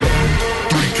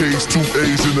K's, 2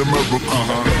 A's in America.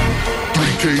 3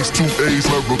 K's, 2 A's,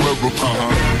 America.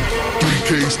 3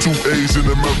 K's, 2 A's in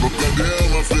America.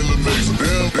 Damn, I feel amazing.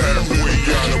 Damn, we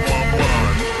got it,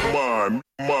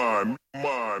 my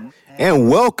mind. And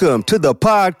welcome to the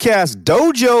podcast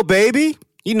dojo, baby.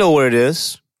 You know what it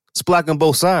is. It's black on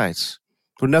both sides,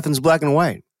 but nothing's black and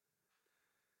white.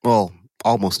 Well,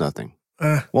 almost nothing.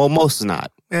 Well, most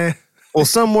not. Well,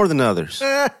 some more than others.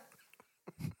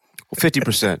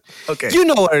 50%. Okay. You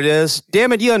know what it is.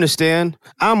 Damn it, you understand.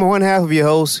 I'm one half of your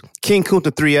host, King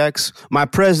Kunta 3X. My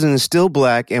president is still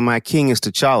black, and my king is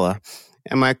T'Challa.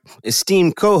 And my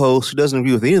esteemed co-host, who doesn't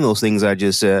agree with any of those things I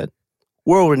just said,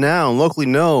 world-renowned, locally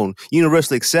known,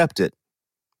 universally accepted.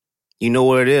 You know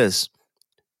what it is.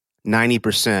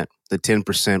 90%. The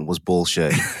 10% was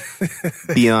bullshit.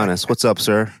 Be honest. What's up,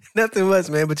 sir? Nothing much,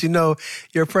 man. But you know,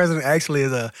 your president actually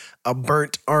is a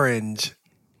burnt orange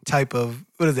type of,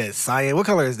 what is that, cyan? What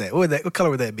color is that? What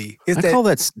color would that be? I call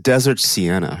that desert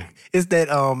sienna. It's that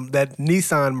that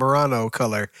Nissan Murano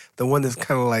color, the one that's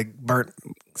kind of like burnt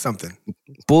something.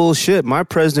 Bullshit. My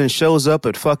president shows up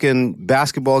at fucking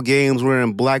basketball games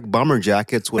wearing black bomber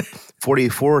jackets with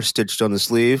 44 stitched on the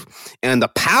sleeve, and the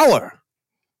power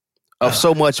of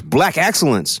so much black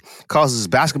excellence causes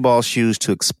basketball shoes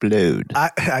to explode.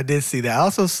 I did see that. I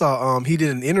also saw he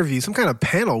did an interview, some kind of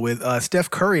panel with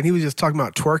Steph Curry, and he was just talking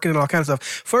about twerking and all kinds of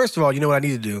stuff. First of all, you know what I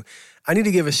need to do? I need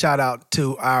to give a shout out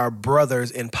to our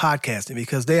brothers in podcasting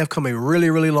because they have come a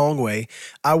really, really long way.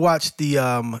 I watched the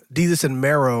Desus and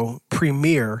Mero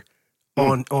premiere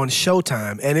on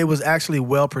Showtime, and it was actually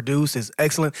well produced. It's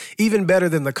excellent, even better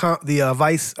than the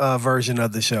Vice version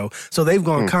of the show. So they've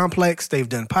gone complex. They've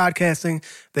done podcasting.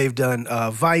 They've done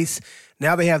Vice.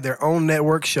 Now they have their own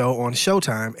network show on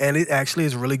Showtime, and it actually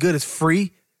is really good. It's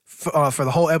free for the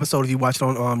whole episode if you watch it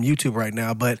on YouTube right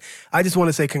now. But I just want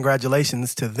to say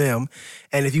congratulations to them.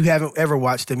 And if you haven't ever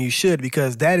watched them, you should,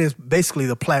 because that is basically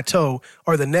the plateau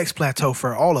or the next plateau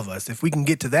for all of us. If we can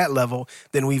get to that level,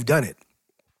 then we've done it.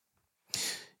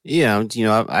 Yeah, you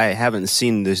know, I haven't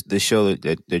seen the show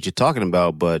that you're talking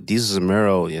about, but Desus and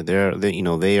Mero, yeah, they're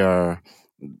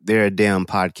a damn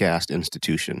podcast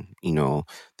institution. You know,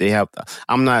 they have.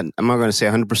 I'm not going to say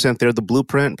 100% they're the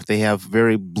blueprint, but they have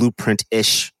very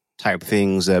blueprint-ish type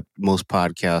things that most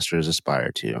podcasters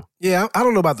aspire to. Yeah, I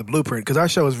don't know about the blueprint because our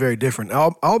show is very different.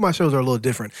 All my shows are a little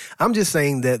different. I'm just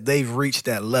saying that they've reached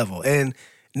that level, and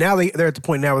now they're at the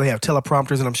point now where they have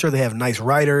teleprompters, and I'm sure they have nice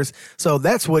writers. So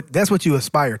that's what you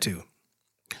aspire to.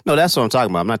 No, that's what I'm talking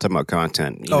about. I'm not talking about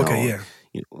content. Okay, yeah.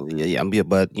 Yeah,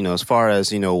 but as far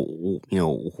as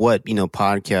what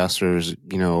podcasters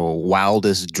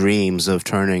wildest dreams of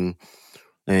turning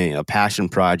a passion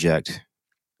project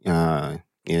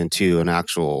into an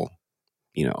actual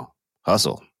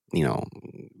hustle.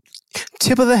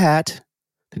 Tip of the hat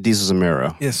to Desus and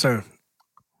Mero. Yes, sir.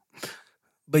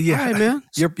 But yeah, right, man.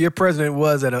 Your president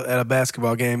was at a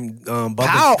basketball game,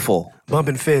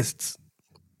 bumping fists.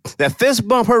 That fist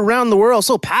bump heard around the world,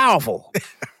 so powerful.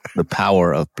 The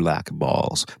power of black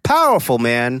balls. Powerful,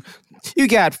 man. You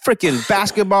got freaking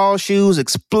basketball shoes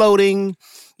exploding.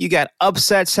 You got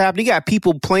upsets happening. You got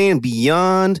people playing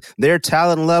beyond their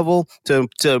talent level to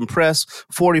impress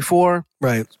 44.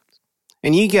 Right.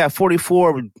 And you got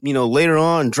 44, later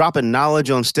on dropping knowledge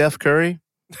on Steph Curry.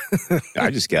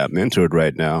 I just got mentored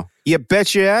right now. You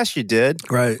bet your ass you did.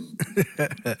 Right.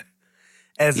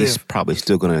 He's probably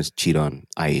still going to cheat on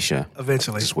Aisha.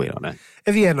 Eventually. Just wait on it.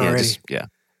 If he hadn't already. Yeah.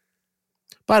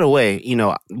 By the way,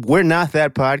 we're not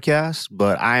that podcast,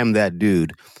 but I am that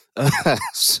dude.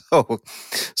 So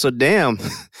damn.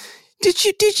 Did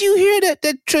you hear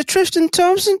that Tristan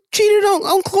Thompson cheated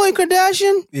on Khloe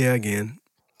Kardashian? Yeah, again.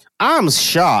 I'm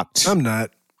shocked. I'm not.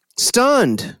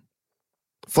 Stunned.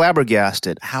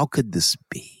 Flabbergasted. How could this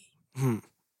be?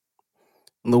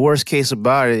 The worst case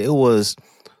about it, it was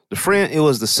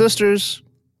the sister's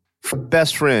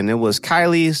best friend. It was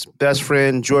Kylie's best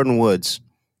friend, Jordan Woods.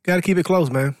 Got to keep it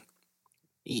close, man.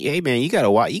 Hey, man, you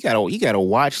gotta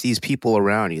watch these people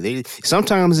around you.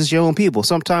 Sometimes it's your own people.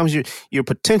 Sometimes your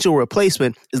potential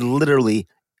replacement is literally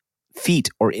feet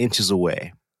or inches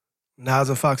away. Nas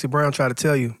and Foxy Brown try to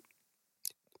tell you.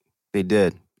 They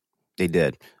did.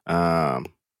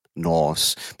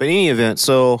 Nos. But in any event,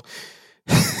 so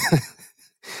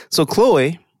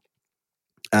Khloe,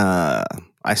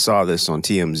 I saw this on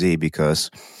TMZ because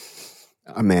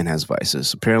a man has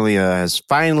vices. Apparently has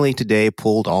finally today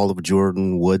pulled all of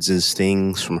Jordan Woods'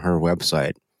 things from her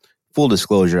website. Full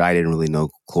disclosure, I didn't really know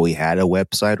Khloe had a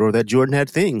website or that Jordan had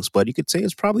things, but you could say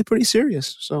it's probably pretty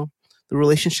serious. So the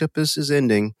relationship is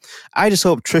ending. I just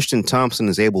hope Tristan Thompson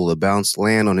is able to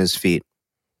land on his feet.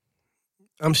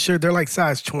 I'm sure they're like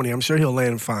size 20. I'm sure he'll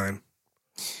land fine.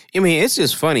 I mean, it's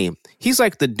just funny. He's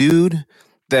like the dude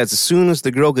that's as soon as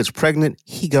the girl gets pregnant,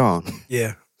 he gone.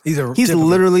 Yeah. He's typical.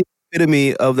 Literally the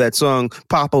epitome of that song,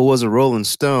 Papa Was a Rolling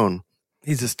Stone.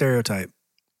 He's a stereotype.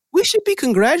 We should be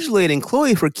congratulating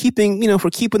Chloe for keeping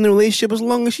the relationship as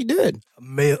long as she did.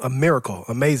 A miracle.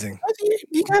 Amazing.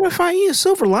 You gotta find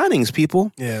silver linings,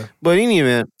 people. Yeah. But in any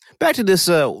event, back to this.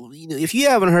 If you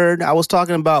haven't heard, I was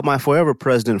talking about my forever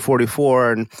president,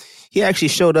 44, and he actually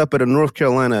showed up at a North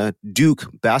Carolina Duke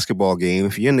basketball game.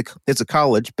 It's a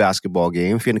college basketball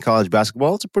game. If you're into college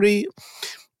basketball, it's a pretty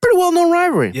well-known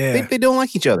rivalry. Yeah. They don't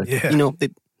like each other. Yeah.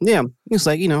 It's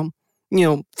like,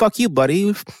 fuck you,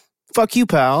 buddy. Fuck you,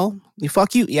 pal.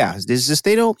 Fuck you. Yeah, it's just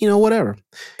they don't, whatever.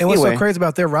 And what's so crazy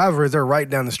about their rivalry is they're right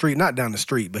down the street. Not down the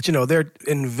street, but, they're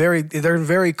in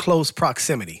very close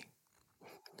proximity.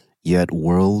 Yet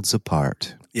worlds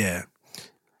apart. Yeah.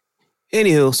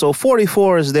 Anywho, so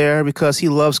 44 is there because he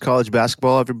loves college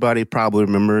basketball. Everybody probably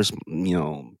remembers,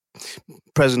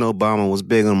 President Obama was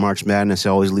big on March Madness,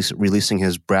 always releasing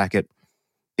his bracket.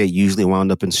 It usually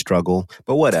wound up in struggle,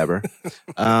 but whatever.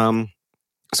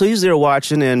 So he's there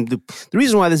watching, and the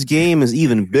reason why this game is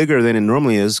even bigger than it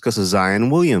normally is because of Zion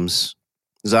Williams.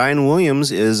 Zion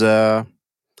Williams is it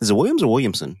Williams or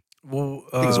Williamson? Well,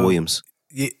 I think it's Williams.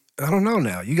 Yeah, I don't know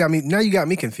now. You got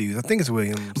me confused. I think it's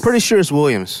Williams. I'm pretty sure it's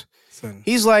Williams.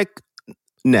 He's like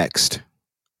next.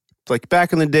 Like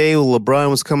back in the day when LeBron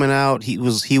was coming out, he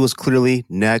was clearly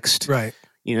next. Right.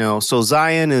 So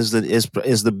Zion is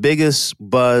the biggest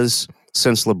buzz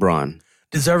since LeBron.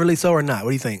 Deservedly so or not? What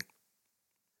do you think?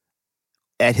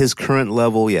 At his current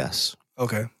level, yes.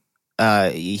 Okay.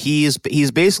 He's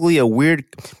basically a weird.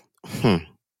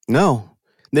 No,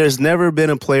 there's never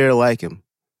been a player like him.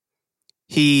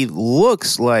 He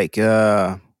looks like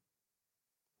Larry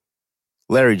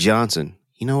Johnson.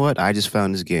 You know what? I just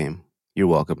found his game. You're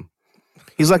welcome.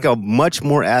 He's like a much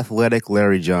more athletic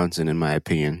Larry Johnson, in my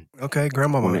opinion. Okay,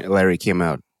 grandmama. When Larry came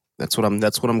out, that's what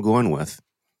I'm going with.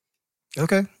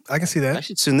 Okay, I can see that. I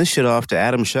should send this shit off to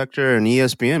Adam Schefter and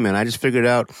ESPN, man. I just figured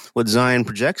out what Zion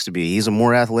projects to be. He's a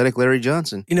more athletic Larry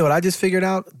Johnson. You know what I just figured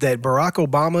out? That Barack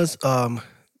Obama's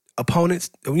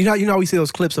opponents, you know we see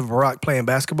those clips of Barack playing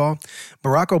basketball?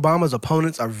 Barack Obama's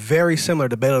opponents are very similar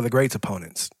to Baylor the Great's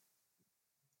opponents.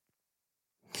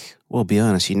 Well, be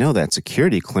honest, that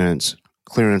security clearance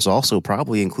also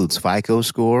probably includes FICO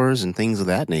scores and things of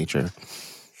that nature.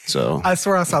 So I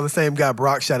swear I saw the same guy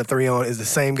Barack shot a 3 on is the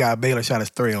same guy Baylor shot a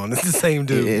 3 on. It's the same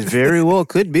dude. It very well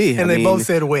could be. And they both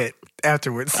said wet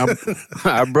afterwards.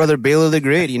 Our brother Baylor the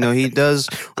Great, he does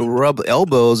rub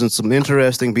elbows in some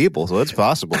interesting people, so it's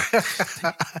possible.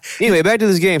 Anyway, back to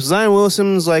this game. So Zion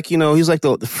Wilson's like, he's like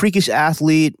the freakish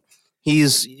athlete.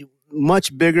 He's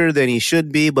much bigger than he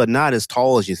should be, but not as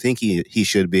tall as you think he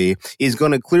should be. He's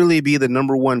going to clearly be the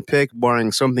number one pick,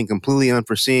 barring something completely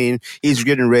unforeseen. He's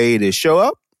getting ready to show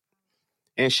up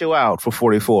and show out for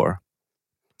 44.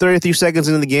 33 seconds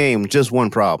into the game, just one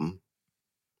problem.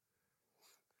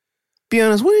 Be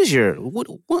honest, what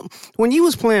when you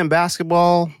was playing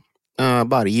basketball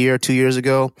about a year, 2 years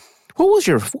ago? What was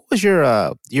your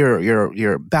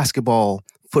basketball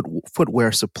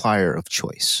footwear supplier of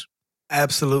choice?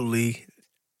 Absolutely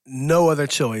no other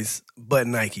choice but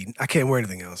Nike. I can't wear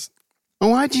anything else. Well,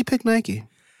 why'd you pick Nike?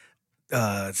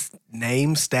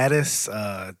 Name, status.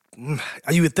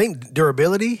 You would think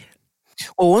durability.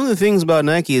 Well, one of the things about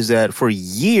Nike is that for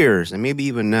years, and maybe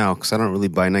even now, because I don't really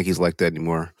buy Nikes like that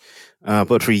anymore,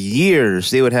 but for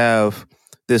years they would have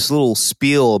this little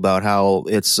spiel about how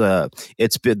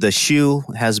the shoe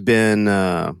has been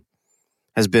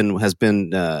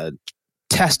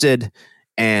tested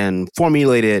and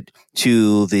formulated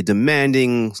to the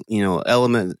demanding,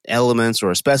 elements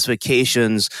or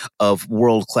specifications of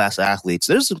world-class athletes.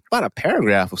 There's about a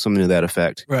paragraph of something to that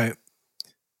effect. Right.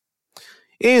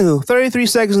 Anywho, 33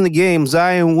 seconds in the game,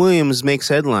 Zion Williams makes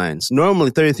headlines.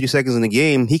 Normally, 33 seconds in the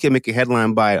game, he can make a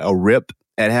headline by a rip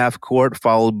at half court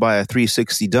followed by a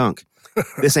 360 dunk.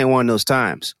 This ain't one of those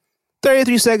times.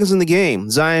 33 seconds in the game,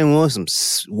 Zion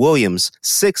Williams,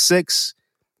 6'6",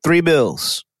 3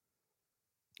 bills.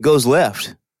 Goes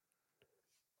left,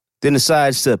 then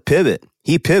decides to pivot.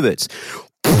 He pivots.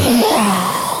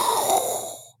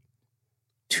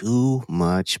 Too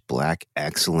much black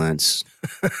excellence.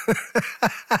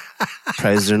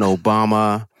 President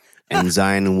Obama and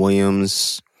Zion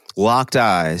Williams locked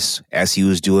eyes as he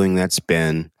was doing that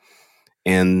spin,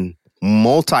 and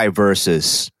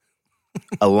multiverses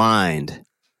aligned,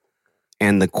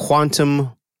 and the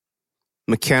quantum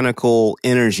mechanical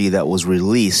energy that was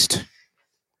released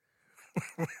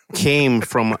came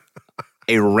from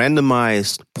a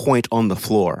randomized point on the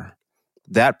floor.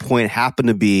 That point happened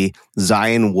to be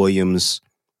Zion Williams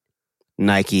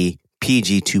Nike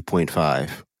PG 2.5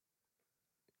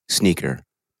 sneaker,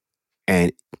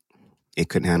 and it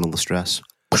couldn't handle the stress.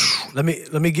 Let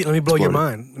me blow your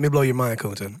mind. Let me blow your mind,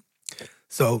 Kunta.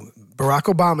 So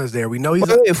Barack Obama is there. We know he's.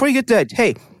 Wait, before you get that,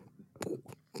 hey,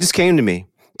 this came to me.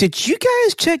 Did you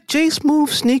guys check Jay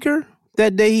Smooth's sneaker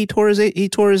that day he tore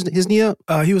his knee up?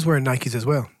 He was wearing Nikes as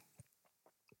well.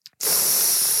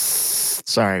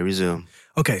 Sorry, resume.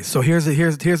 Okay, so here's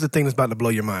the thing that's about to blow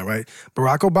your mind, right?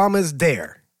 Barack Obama is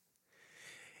there.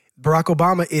 Barack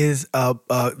Obama is a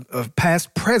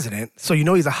past president, so you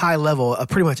know he's a high level of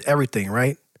pretty much everything,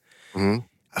 right? Mm-hmm.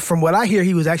 From what I hear,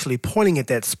 he was actually pointing at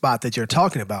that spot that you're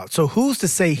talking about. So who's to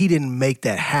say he didn't make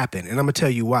that happen? And I'm going to tell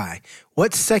you why.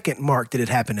 What second mark did it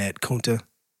happen at, Kunta?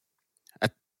 I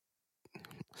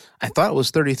thought it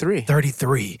was 33.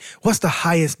 33. What's the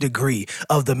highest degree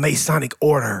of the Masonic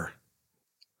order?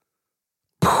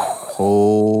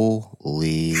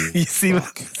 Holy. You see what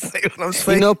I'm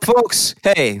saying? You know, folks,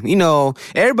 hey,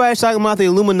 everybody's talking about the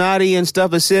Illuminati and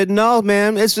stuff. I said, no,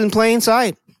 man, it's in plain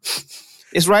sight.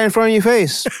 It's right in front of your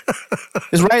face.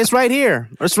 It's right here.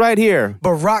 It's right here.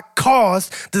 Barack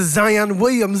caused the Zion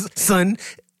Williamson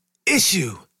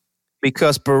issue.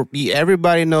 Because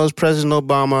everybody knows President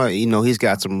Obama, he's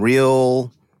got some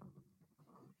real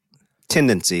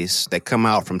tendencies that come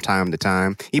out from time to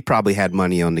time. He probably had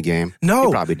money on the game. No.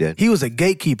 He probably did. He was a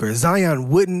gatekeeper. Zion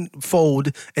wouldn't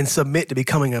fold and submit to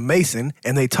becoming a Mason,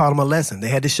 and they taught him a lesson. They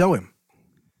had to show him.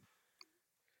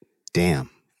 Damn.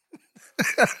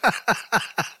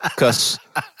 Because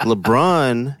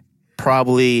LeBron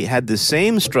probably had the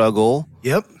same struggle.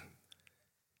 Yep.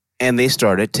 And they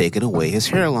started taking away his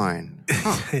hairline.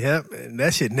 Huh. Yep, and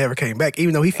that shit never came back.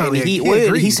 Even though he finally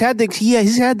he's had the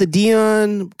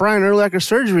Deion Brian Urlacher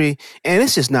surgery, and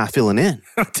it's just not filling in.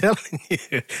 I'm telling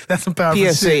you, that's some powerful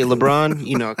PSA, shit. LeBron,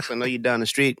 because I know you're down the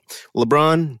street.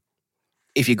 LeBron,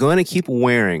 if you're going to keep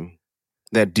wearing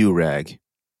that do-rag,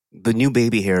 the new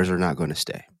baby hairs are not going to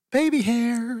stay. Baby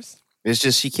hairs. It's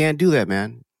just, you can't do that,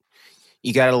 man.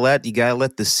 You gotta let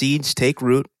the seeds take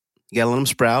root. You gotta let them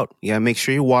sprout. You gotta make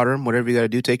sure you water them. Whatever you gotta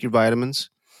do, take your vitamins,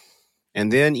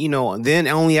 and then then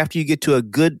only after you get to a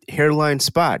good hairline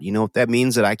spot, that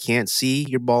means that I can't see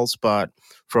your bald spot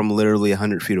from literally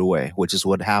 100 feet away, which is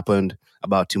what happened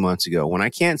about 2 months ago. When I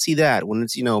can't see that, when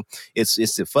it's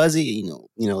it's fuzzy,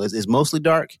 it's mostly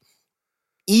dark.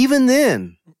 Even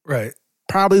then, right,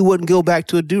 probably wouldn't go back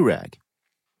to a do-rag.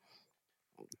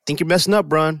 Think you're messing up,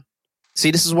 Bron. See,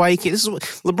 this is why you can't.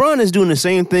 LeBron is doing the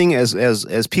same thing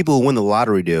as people who win the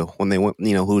lottery do when they win,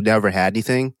 who never had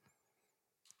anything.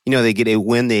 They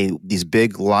win these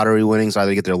big lottery winnings,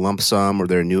 either get their lump sum or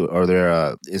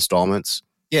their installments.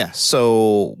 Yeah.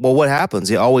 So, well, what happens?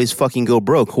 They always fucking go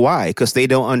broke. Why? Because they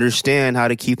don't understand how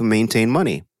to keep and maintain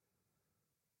money.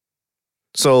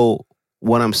 So,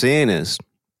 what I'm saying is,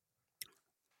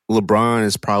 LeBron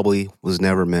was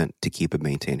never meant to keep and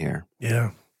maintain hair.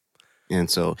 Yeah. And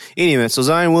so, anyway,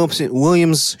 Zion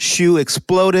Williams' shoe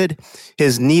exploded,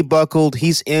 his knee buckled,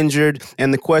 he's injured,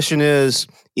 and the question is,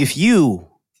 if you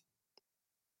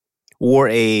were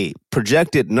a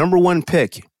projected number one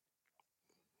pick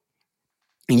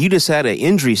and you just had an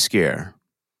injury scare,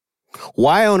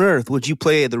 why on earth would you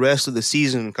play the rest of the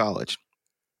season in college?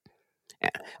 I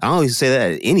always say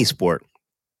that at any sport.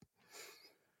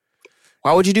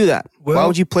 Why would you do that? Well, why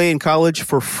would you play in college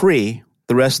for free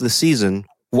the rest of the season?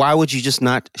 Why would you just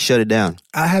not shut it down?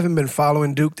 I haven't been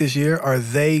following Duke this year. Are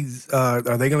they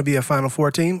going to be a Final Four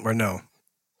team or no?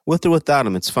 With or without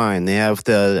them, it's fine. They have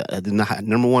the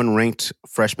number one ranked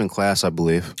freshman class, I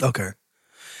believe. Okay.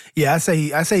 Yeah, I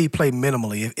say he played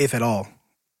minimally, if at all.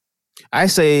 I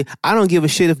say I don't give a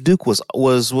shit if Duke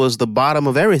was the bottom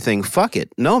of everything. Fuck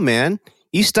it. No, man.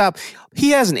 You stop. He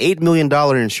has an $8 million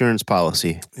insurance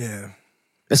policy. Yeah.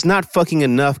 It's not fucking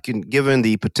enough given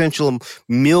the potential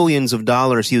millions of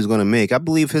dollars he was going to make. I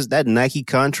believe that Nike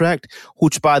contract,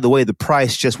 which, by the way, the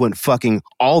price just went fucking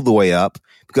all the way up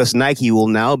because Nike will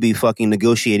now be fucking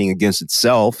negotiating against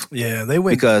itself. Yeah,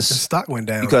 the stock went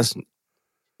down. Because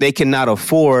they cannot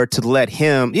afford to let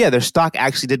him, their stock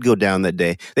actually did go down that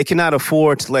day. They cannot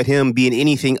afford to let him be in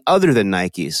anything other than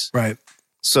Nike's. Right.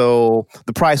 So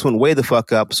the price went way the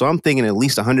fuck up. So I'm thinking at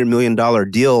least $100 million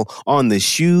deal on the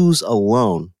shoes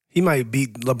alone. He might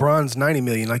beat LeBron's $90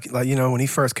 million, like when he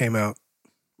first came out.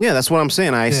 Yeah, that's what I'm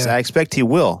saying. I expect he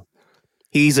will.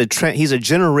 He's a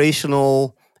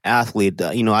generational athlete.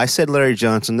 I said Larry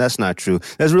Johnson. That's not true.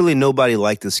 There's really nobody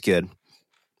like this kid.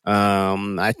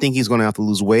 I think he's going to have to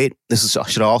lose weight.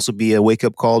 Should also be a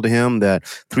wake-up call to him that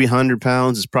 300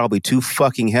 pounds is probably too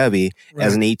fucking heavy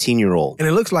as an 18-year-old. And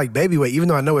it looks like baby weight, even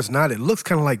though I know it's not. It looks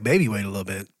kind of like baby weight a little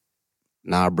bit.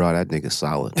 Nah, bro, that nigga's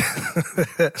solid.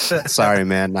 Sorry,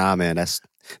 man. Nah, man,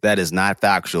 that is not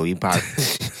factual. You probably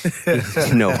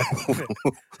no,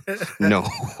 no.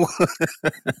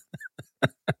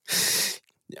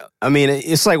 I mean,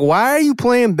 it's like, why are you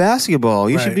playing basketball?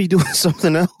 You should be doing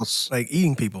something else, like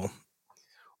eating people.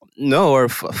 No, or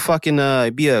fucking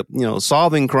be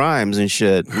solving crimes and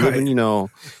shit. Right. Living,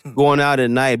 going out at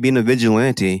night, being a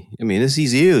vigilante. I mean,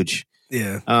 he's huge.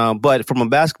 Yeah. But from a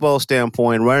basketball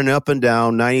standpoint, running up and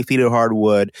down 90 feet of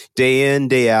hardwood, day in,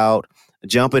 day out,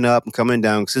 jumping up and coming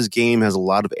down, because his game has a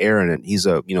lot of air in it. He's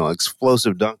a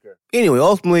explosive dunker. Anyway,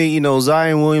 ultimately,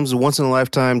 Zion Williams is a once in a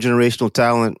lifetime generational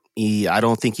talent. I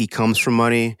don't think he comes from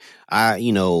money.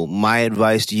 My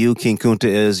advice to you, King Kunta,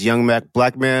 is young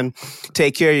black man,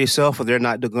 take care of yourself, or they're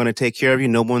not going to take care of you.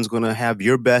 No one's going to have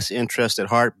your best interest at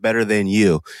heart better than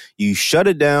you. You shut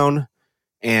it down,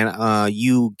 and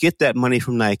you get that money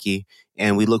from Nike,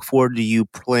 and we look forward to you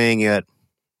playing at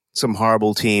some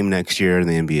horrible team next year in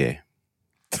the NBA.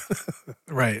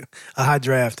 Right. A high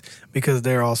draft because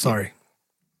they're all sorry.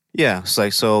 Yeah, it's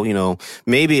like, so,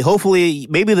 hopefully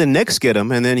the Knicks get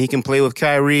him, and then he can play with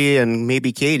Kyrie and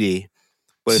maybe KD.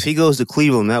 But if he goes to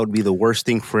Cleveland, that would be the worst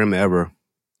thing for him ever.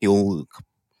 He'll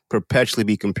perpetually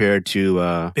be compared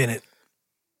to Bennett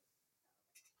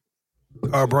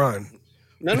or Bron.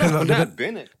 No, not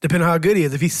Bennett. Depending on how good he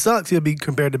is. If he sucks, he'll be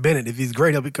compared to Bennett. If he's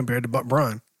great, he'll be compared to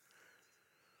Bron.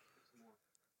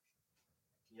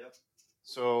 Yep.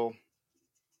 So,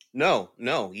 no,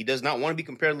 he does not want to be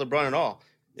compared to LeBron at all.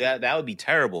 That would be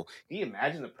terrible. Can you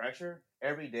imagine the pressure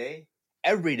every day?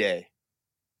 Every day.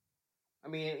 I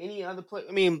mean, any other player.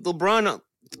 I mean, LeBron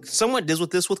somewhat deals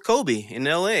with this with Kobe in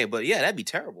LA, but yeah, that'd be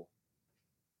terrible.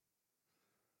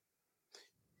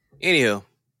 Anywho,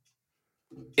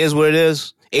 is what it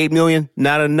is. 8 million,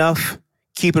 not enough.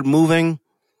 Keep it moving.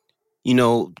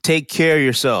 Take care of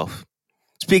yourself.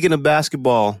 Speaking of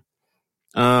basketball,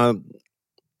 apparently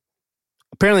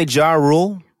Ja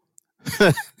Rule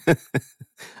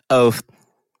of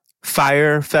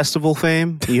Fire Festival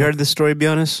fame. You heard this story, be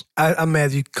honest? I'm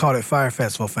mad you called it Fire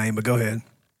Festival fame, but go ahead.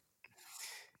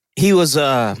 He was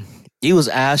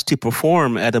asked to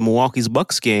perform at a Milwaukee's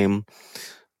Bucks game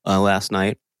last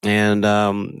night, and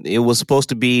it was supposed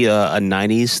to be a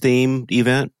 90s themed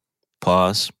event.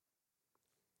 Pause.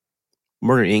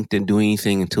 Murder Inc. didn't do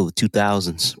anything until the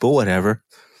 2000s, but whatever.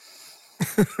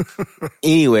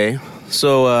 Anyway,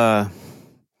 so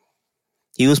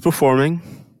he was performing.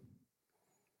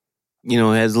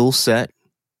 Had his little set.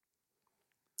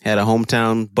 Had a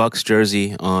hometown Bucks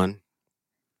jersey on.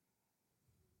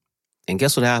 And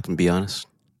guess what happened, be honest?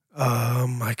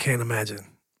 I can't imagine.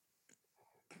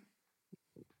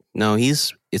 No,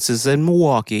 it's in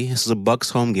Milwaukee. This is a Bucks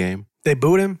home game. They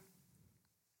booed him?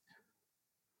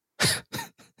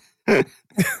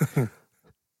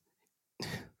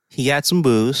 He had some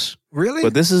booze. Really?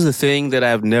 But this is the thing that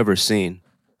I've never seen.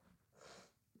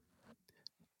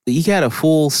 He got a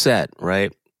full set,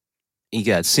 right? He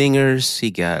got singers. He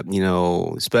got,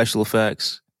 special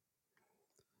effects.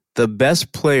 The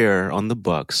best player on the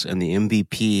Bucks and the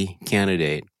MVP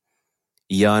candidate,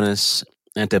 Giannis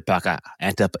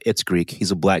Antetokounmpo. It's Greek.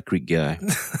 He's a black Greek guy.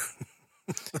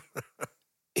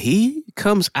 He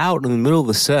comes out in the middle of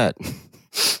the set.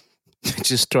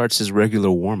 Just starts his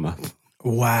regular warm-up.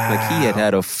 Wow. Like he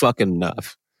had a fucking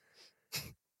enough.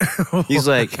 He's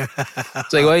like,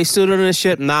 it's like, oh, you still doing this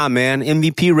shit? Nah, man.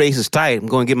 MVP race is tight. I'm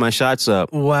going to get my shots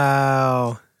up.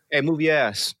 Wow. Hey, move your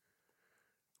ass.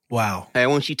 Wow. Hey,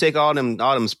 once you take all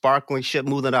them sparkling shit,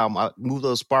 move that out. Move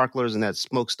those sparklers and that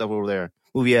smoke stuff over there.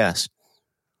 Move your ass.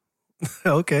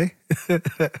 Okay.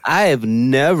 I have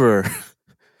never...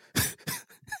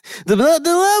 The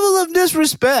level of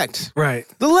disrespect. Right.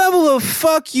 The level of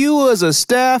fuck you as a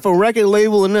staff, a record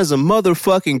label, and as a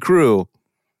motherfucking crew.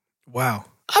 Wow.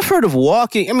 I've heard of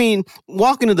walking. I mean,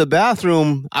 walking to the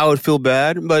bathroom, I would feel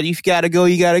bad. But if you got to go,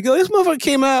 you got to go. This motherfucker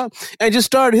came out and just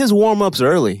started his warm-ups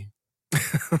early.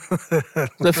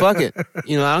 So fuck it. I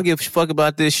don't give a fuck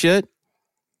about this shit.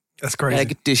 That's crazy. I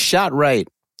get this shot right.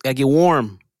 I get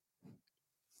warm.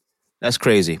 That's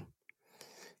crazy.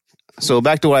 So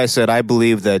back to what I said, I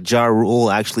believe that Ja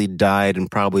Rule actually died in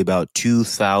probably about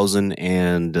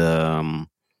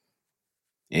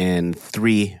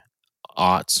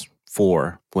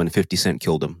 2004 when 50 Cent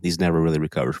killed him. He's never really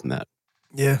recovered from that.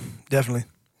 Yeah, definitely.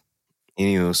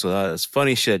 So it's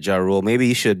funny shit, Ja Rule. Maybe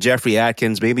you should, Jeffrey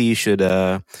Atkins, maybe you should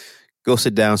go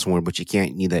sit down somewhere, but you can't.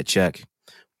 You need that check.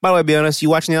 By the way, be honest, you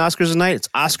watching the Oscars tonight? It's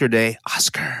Oscar day.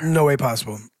 Oscar. No way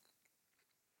possible.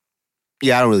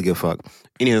 Yeah, I don't really give a fuck.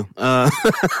 Anywho,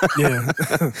 Yeah.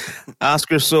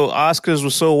 Oscars were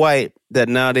so white that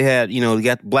now they had, they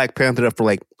got Black Panther up for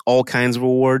like all kinds of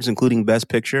awards, including Best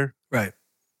Picture. Right.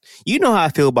 You know how I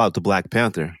feel about the Black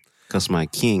Panther because my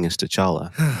king is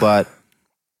T'Challa, but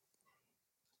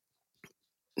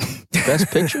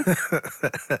Best Picture.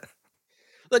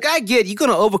 Look, I get you're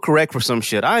gonna overcorrect for some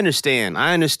shit. I understand.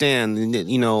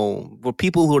 For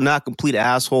people who are not complete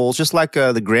assholes, just like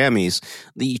the Grammys,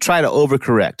 you try to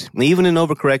overcorrect. And even in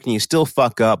overcorrecting, you still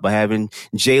fuck up by having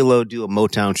J-Lo do a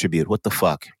Motown tribute. What the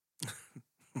fuck?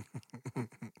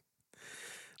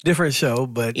 Different show,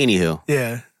 but Anywho,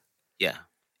 yeah.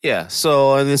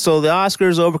 So the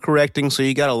Oscars overcorrecting. So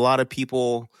you got a lot of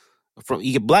people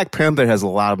Black Panther has a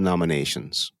lot of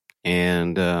nominations,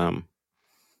 and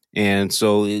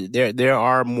so there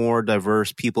are more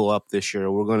diverse people up this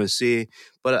year. We're going to see.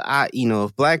 But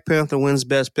if Black Panther wins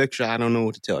Best Picture, I don't know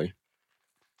what to tell you.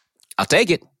 I'll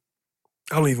take it.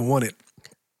 I don't even want it.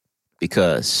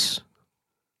 Because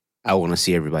I want to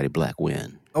see everybody black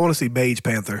win. I want to see Beige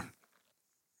Panther.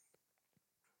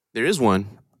 There is one.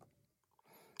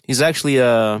 He's actually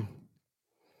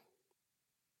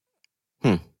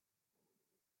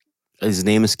his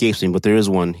name escapes me, but there is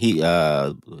one. He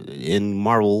in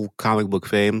Marvel comic book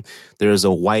fame, there is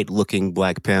a white-looking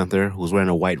Black Panther who's wearing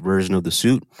a white version of the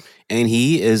suit, and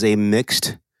he is a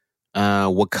mixed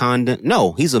Wakandan.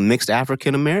 No, he's a mixed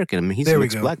African American. I mean, he's a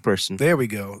mixed black person. There we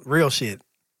go. Real shit.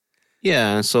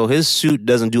 Yeah, so his suit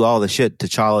doesn't do all the shit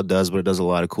T'Challa does, but it does a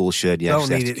lot of cool shit. Yeah, don't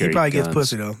need it. He probably gets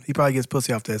pussy though. He probably gets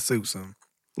pussy off that suit. So.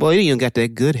 Well, you got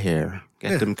that good hair.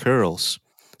 Got them curls.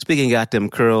 Speaking of got them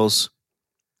curls.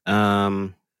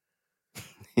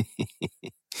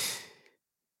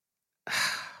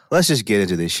 Let's just get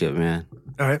into this shit, man.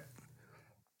 All right.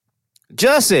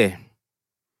 Jussie,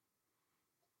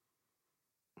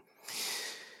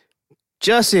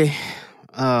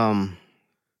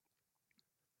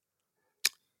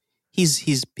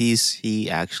 he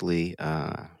actually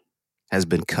has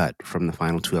been cut from the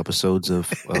final 2 episodes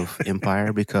of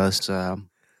Empire because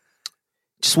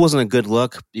just wasn't a good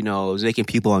look. It was making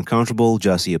people uncomfortable.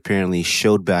 Jussie apparently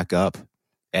showed back up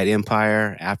at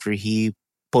Empire after he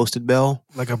posted bail.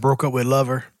 Like I broke up with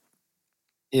Lover.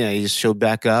 Yeah, he just showed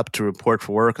back up to report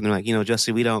for work, and they're like,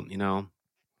 Jussie, we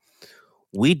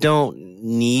don't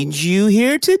need you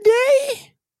here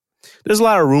today. There's a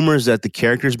lot of rumors that the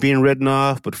character's being written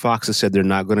off, but Fox has said they're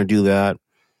not going to do that.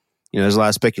 There's a lot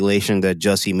of speculation that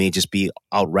Jussie may just be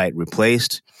outright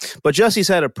replaced. But Jussie's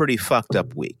had a pretty fucked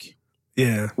up week.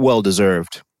 Yeah. Well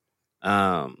deserved.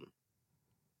 And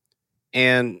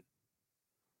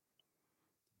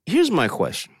here's my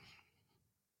question.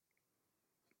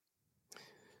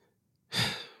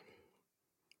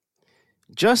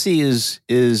 Jussie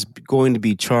is going to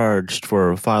be charged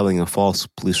for filing a false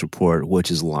police report,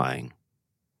 which is lying.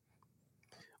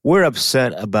 We're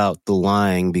upset about the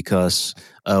lying because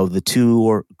of the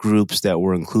 2 groups that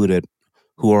were included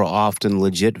who are often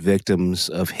legit victims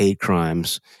of hate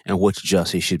crimes and which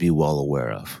Jussie should be well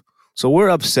aware of. So we're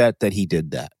upset that he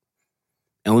did that.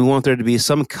 And we want there to be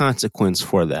some consequence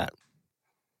for that.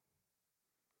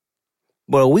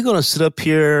 But are we going to sit up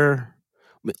here?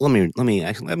 Let me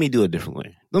do it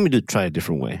differently. Try a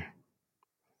different way.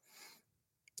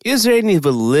 Is there any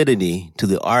validity to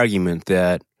the argument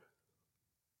that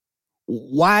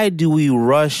why do we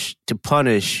rush to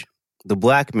punish the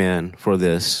black man for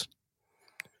this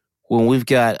when we've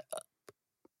got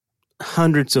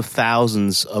hundreds of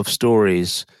thousands of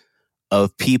stories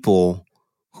of people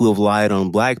who have lied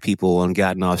on black people and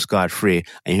gotten off scot-free?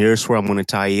 And here's where I'm going to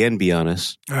tie you in, be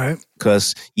honest. All right.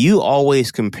 Because you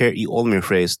always compare,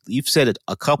 you've said it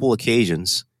a couple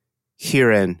occasions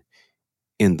here and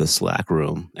in the Slack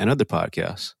room and other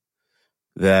podcasts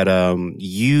that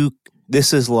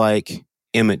this is like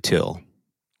Emmett Till.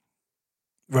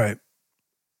 Right.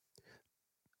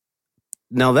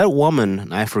 Now that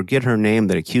woman, I forget her name,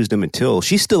 that accused Emmett Till,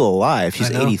 she's still alive. She's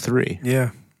 83.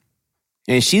 Yeah.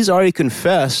 And she's already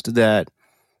confessed that,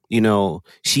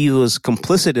 she was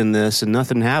complicit in this and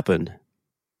nothing happened.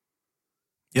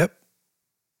 Yep.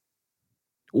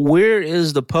 Where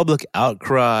is the public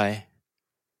outcry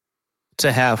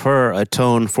to have her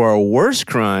atone for a worse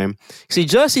crime? See,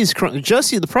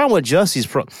 the problem with Jussie's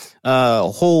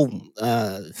whole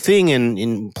thing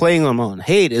in playing on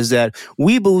hate is that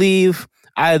we believe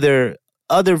either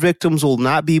other victims will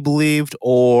not be believed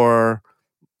or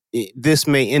this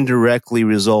may indirectly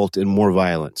result in more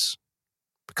violence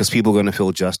because people are going to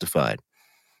feel justified.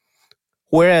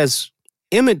 Whereas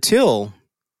Emmett Till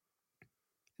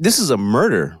This is a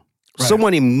murder. Right.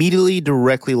 Someone immediately,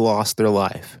 directly lost their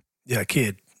life. Yeah, a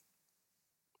kid.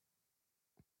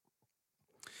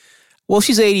 Well,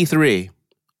 she's 83.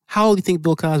 How old do you think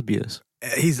Bill Cosby is?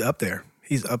 He's up there.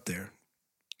 He's up there.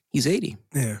 He's 80.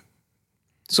 Yeah.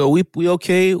 So we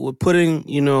okay with putting,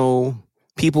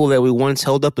 people that we once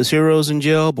held up as heroes in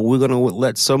jail, but we're going to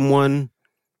let someone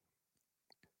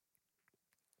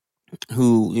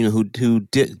who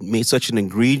made such an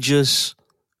egregious,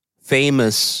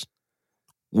 famous,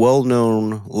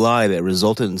 well-known lie that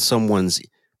resulted in someone's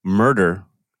murder,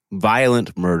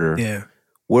 violent murder. Yeah.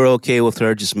 We're okay with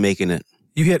her just making it.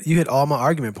 You hit all my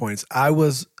argument points.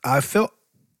 I felt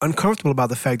uncomfortable about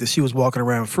the fact that she was walking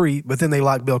around free, but then they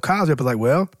locked Bill Cosby up. I was like,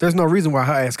 well, there's no reason why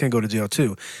her ass can't go to jail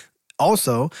too.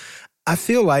 Also, I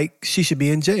feel like she should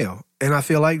be in jail, and I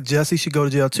feel like Jussie should go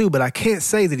to jail too, but I can't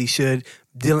say that he should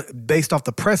based off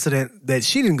the precedent that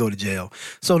she didn't go to jail.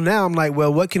 So now I'm like,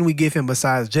 well, what can we give him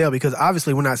besides jail? Because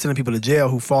obviously we're not sending people to jail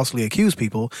who falsely accuse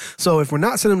people. So if we're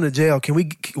not sending them to jail,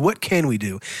 what can we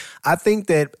do? I think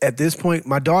that at this point,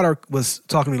 my daughter was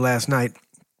talking to me last night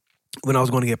when I was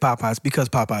going to get Popeyes, because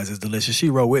Popeyes is delicious. She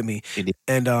rode with me.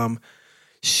 And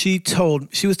she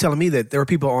was telling me that there were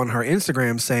people on her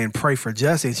Instagram saying, pray for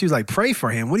Jussie. And she was like, pray for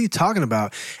him? What are you talking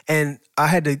about? And I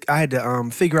had to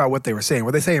figure out what they were saying.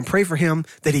 Were they saying pray for him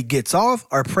that he gets off,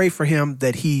 or pray for him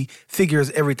that he figures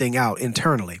everything out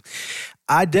internally?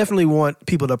 I definitely want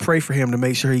people to pray for him to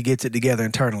make sure he gets it together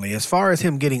internally. As far as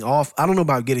him getting off, I don't know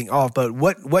about getting off, but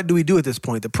what do we do at this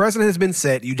point? The precedent has been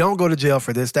set. You don't go to jail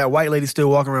for this. That white lady's still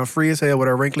walking around free as hell with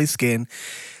her wrinkly skin.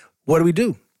 What do we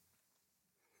do?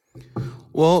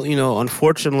 Well,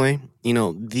 unfortunately,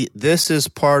 this is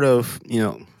part of,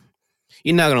 you're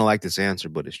not going to like this answer,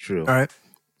 but it's true. All right.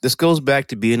 This goes back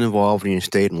to being involved in your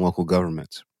state and local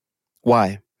governments.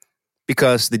 Why?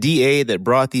 Because the DA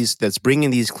that's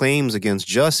bringing these claims against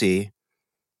Jussie,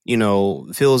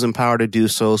 feels empowered to do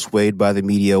so, swayed by the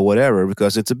media, whatever,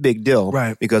 because it's a big deal.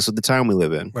 Right. Because of the time we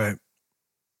live in. Right.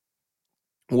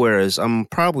 Whereas I'm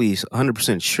probably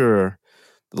 100% sure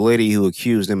the lady who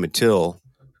accused Emmett Till,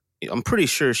 I'm pretty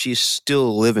sure she's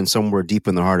still living somewhere deep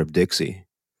in the heart of Dixie.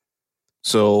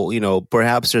 So,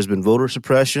 perhaps there's been voter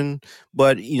suppression,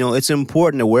 but, it's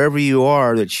important that wherever you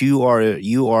are, that you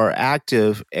are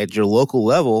active at your local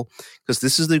level, because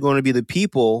this is going to be the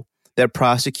people that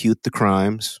prosecute the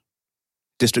crimes.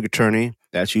 District attorney,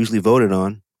 that's usually voted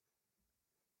on.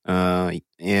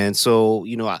 And so,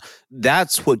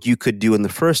 that's what you could do in the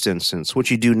first instance.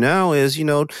 What you do now is,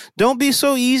 don't be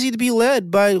so easy to be led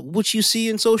by what you see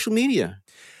in social media.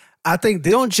 I think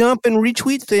don't jump and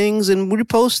retweet things and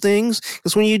repost things,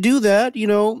 because when you do that,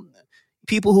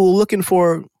 people who are looking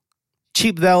for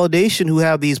cheap validation, who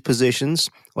have these positions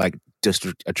like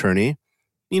district attorney,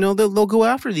 they'll go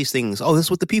after these things. Oh, this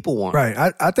is what the people want.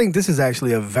 Right. I think this is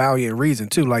actually a valiant reason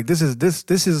too. Like this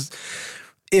is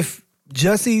if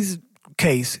Jussie's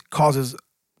case causes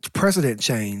precedent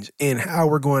change in how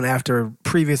we're going after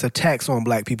previous attacks on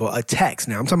black people, attacks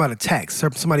now, I'm talking about attacks,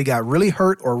 somebody got really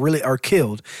hurt or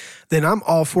killed, then I'm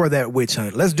all for that witch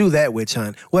hunt. Let's do that witch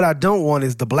hunt. What I don't want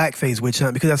is the blackface witch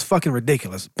hunt, because that's fucking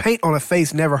ridiculous. Paint on a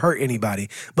face never hurt anybody,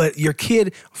 but your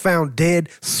kid found dead,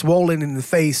 swollen in the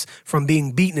face from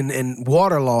being beaten and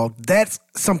waterlogged, that's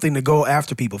something to go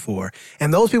after people for.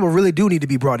 And those people really do need to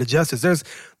be brought to justice.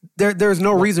 There's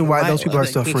no reason why those people are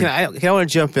still free. I want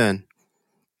to jump in?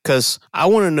 Because I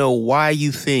want to know why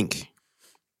you think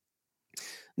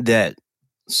that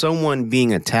someone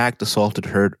being attacked, assaulted,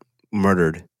 hurt,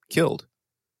 murdered, killed,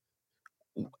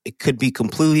 it could be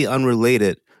completely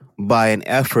unrelated by an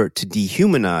effort to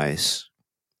dehumanize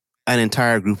an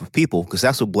entire group of people, because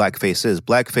that's what blackface is.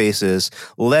 Blackface is,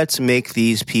 let's make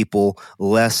these people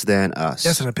less than us.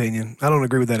 That's an opinion. I don't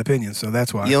agree with that opinion, so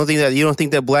that's why. You don't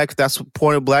think that that's the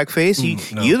point of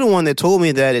blackface? No. You're the one that told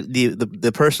me that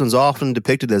the person's often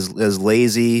depicted as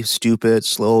lazy, stupid,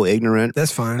 slow, ignorant.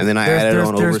 That's fine. And then I added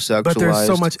on over-sexualized. But there's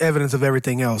so much evidence of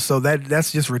everything else, so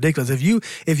that's just ridiculous.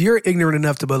 If you're ignorant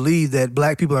enough to believe that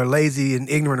black people are lazy and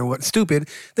ignorant and stupid,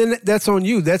 then that's on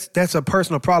you. That's a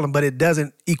personal problem, but it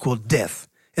doesn't equal death.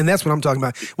 And that's what I'm talking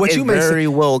about. What it you may very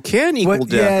well can equal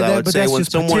death. I would but say that's when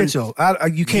just someone potential.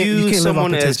 You can't live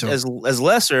on potential. as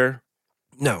lesser.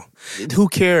 No. Who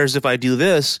cares if I do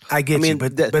this? I get you,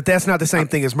 but that's not the same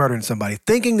thing as murdering somebody.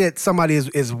 Thinking that somebody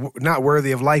is not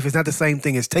worthy of life is not the same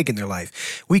thing as taking their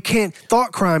life.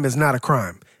 Thought crime is not a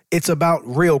crime. It's about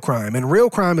real crime. And real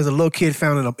crime is a little kid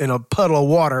found in a puddle of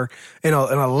water in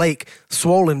a lake,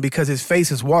 swollen because his face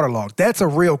is waterlogged. That's a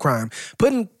real crime.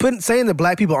 Saying that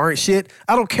black people aren't shit,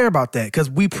 I don't care about that, because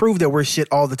we prove that we're shit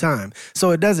all the time.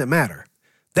 So it doesn't matter.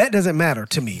 That doesn't matter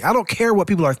to me. I don't care what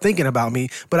people are thinking about me,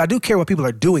 but I do care what people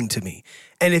are doing to me.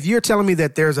 And if you're telling me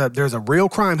that there's a real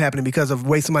crime happening because of the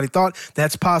way somebody thought,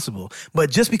 that's possible. But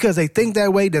just because they think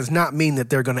that way does not mean that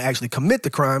they're going to actually commit the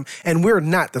crime, and we're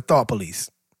not the thought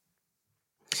police.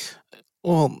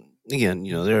 Well, again,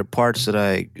 there are parts that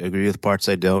I agree with, parts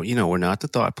I don't. We're not the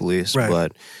thought police, Right.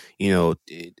 but,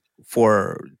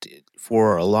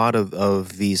 for a lot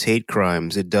of these hate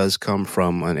crimes, it does come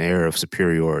from an air of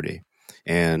superiority.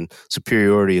 And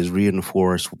superiority is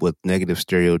reinforced with negative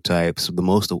stereotypes, the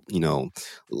most,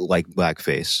 like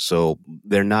blackface. So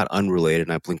they're not unrelated,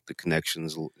 and I think the connection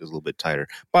is a little bit tighter.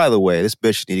 By the way, this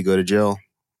bitch need to go to jail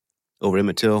over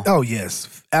Emmett Till. Oh,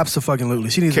 yes.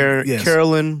 Absolutely. She needs yes.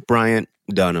 Carolyn Bryant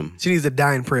Dunham. She needs to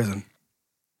die in prison.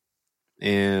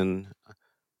 And,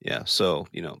 yeah, so,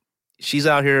 she's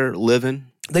out here living.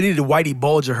 They need to Whitey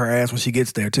Bulger her ass when she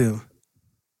gets there, too.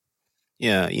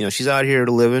 Yeah, she's out here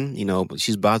living, but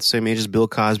she's about the same age as Bill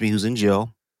Cosby, who's in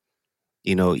jail,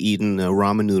 eating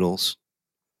ramen noodles.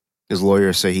 His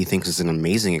lawyers say he thinks it's an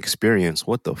amazing experience.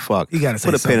 What the fuck? You gotta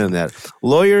say Put a pin in that.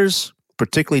 Lawyers,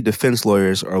 particularly defense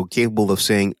lawyers, are capable of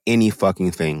saying any fucking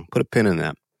thing. Put a pin in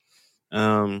that.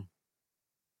 All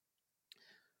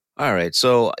right,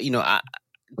 so,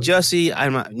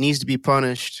 Jussie needs to be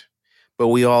punished, but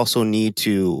we also need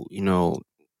to,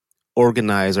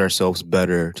 organize ourselves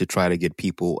better to try to get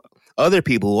other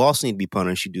people who also need to be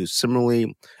punished, who do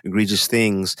similarly egregious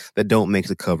things that don't make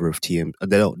the cover of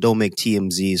don't make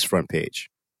TMZ's front page.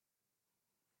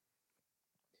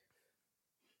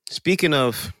 Speaking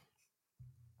of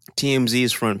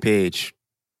TMZ's front page,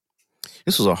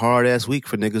 this was a hard ass week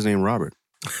for niggas named Robert.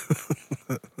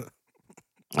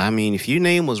 I mean, if your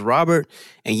name was Robert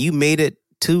and you made it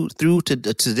through to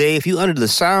today, if you under the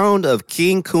sound of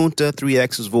King Kunta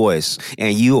 3X's voice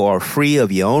and you are free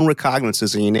of your own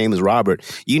recognizance and your name is Robert,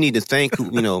 you need to thank,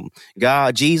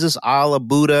 God, Jesus, Allah,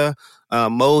 Buddha,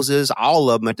 Moses, all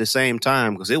of them at the same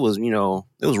time, because it was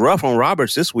rough on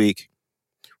Roberts this week.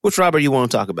 Which Robert you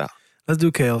want to talk about? Let's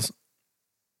do Kales.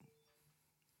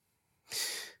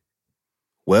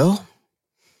 Well,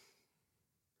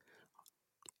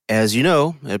 as you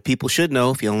know, people should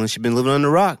know if you only been living under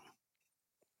a rock,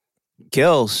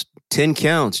 Kels, 10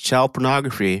 counts, child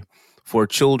pornography for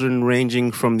children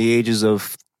ranging from the ages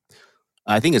of,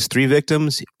 I think it's 3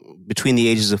 victims, between the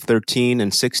ages of 13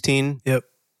 and 16. Yep.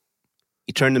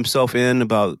 He turned himself in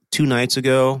about 2 nights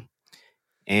ago.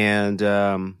 And,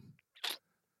 2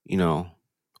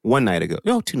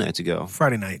 nights ago.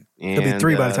 Friday night. And, it'll be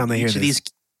 3 by the time they hear this.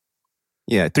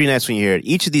 3 nights when you hear it.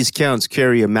 Each of these counts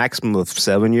carry a maximum of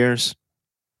 7 years.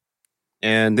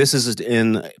 And this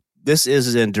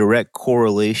is in direct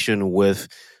correlation with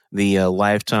the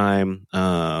Lifetime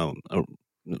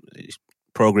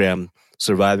program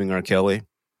Surviving R. Kelly.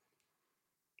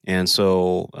 And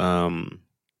so,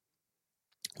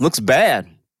 looks bad.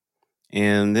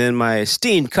 And then my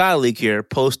esteemed colleague here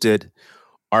posted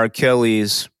R.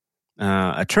 Kelly's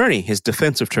attorney, his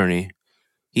defense attorney.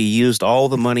 He used all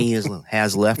the money he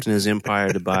has left in his empire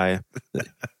to buy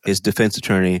his defense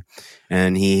attorney.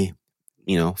 And he,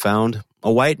 found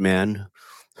a white man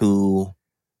who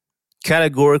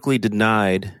categorically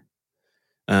denied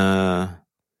all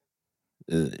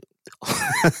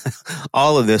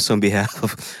of this on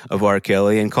behalf of R.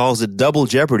 Kelly and calls it double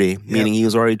jeopardy, meaning he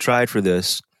was already tried for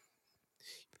this.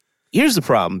 Here's the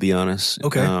problem, be honest.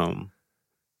 Okay.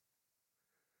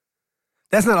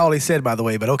 That's not all he said, by the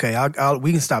way, but okay,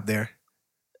 we can stop there.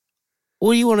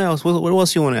 What do you want to else? What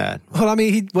else you want to add? Well, I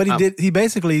mean, he did, he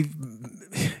basically...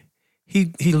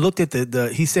 He looked at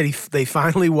he said they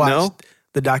finally watched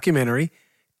the documentary,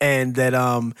 and that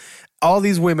all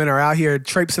these women are out here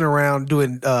traipsing around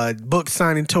doing book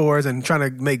signing tours and trying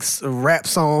to make rap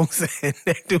songs, and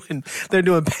they're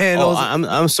doing panels. Oh,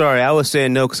 I'm sorry, I was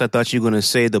saying no because I thought you were going to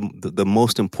say the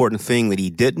most important thing that he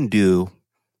didn't do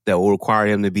that will require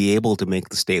him to be able to make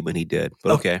the statement he did.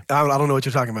 But okay, I don't know what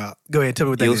you're talking about. Go ahead, tell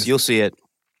me what that is. You'll see it.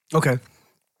 Okay.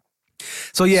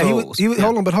 So yeah, he was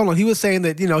hold on. He was saying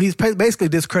that he's basically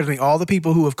discrediting all the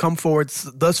people who have come forward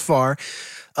thus far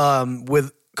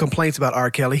with complaints about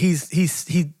R. Kelly.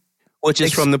 Which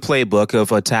is from the playbook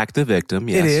of attack the victim.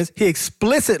 Yes. It is. He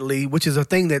explicitly, which is a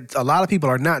thing that a lot of people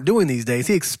are not doing these days,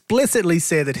 he explicitly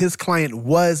said that his client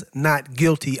was not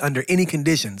guilty under any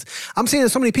conditions. I'm seeing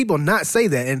so many people not say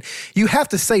that, and you have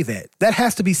to say that. That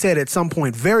has to be said at some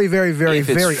point very, very, very, if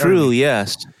it's very true, early.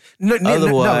 Yes.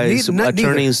 Otherwise,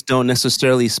 attorneys don't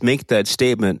necessarily make that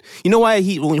statement. You know why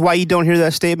you don't hear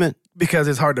that statement? Because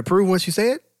it's hard to prove once you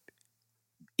say it?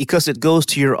 Because it goes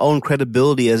to your own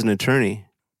credibility as an attorney.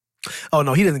 Oh,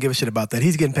 no, he doesn't give a shit about that.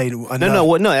 He's getting paid enough.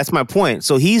 No, that's my point.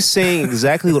 So he's saying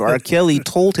exactly what R. Kelly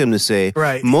told him to say.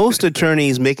 Right. Most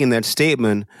attorneys making that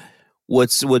statement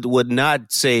would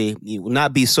not say, would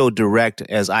not be so direct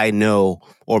as I know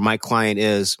or my client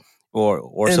is or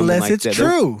something like that. Unless it's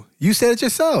true. You said it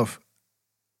yourself.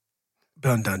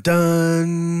 Dun, dun,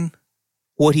 dun.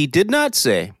 What he did not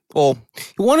say, well,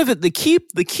 one of it, the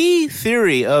key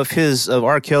theory of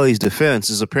R. Kelly's defense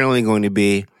is apparently going to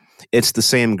be it's the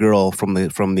same girl from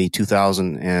the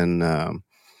 2000 and I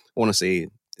want to say,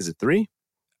 is it 3?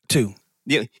 2.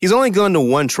 Yeah, he's only gone to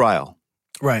one trial,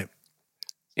 right?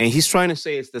 And he's trying to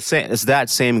say it's the same, it's that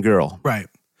same girl, right?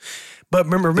 But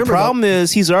remember, the problem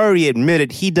is he's already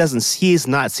admitted he's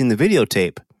not seen the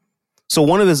videotape. So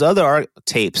one of his other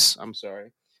tapes, I'm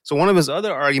sorry. So one of his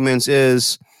other arguments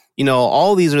is,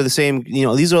 all these are the same,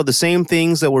 these are the same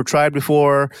things that were tried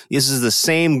before. This is the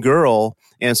same girl.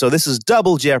 And so this is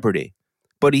double jeopardy.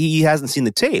 But he hasn't seen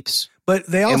the tapes. But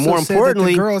they also and more said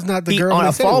importantly, that the girl's not the girl. On a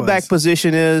fallback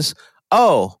position is,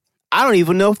 I don't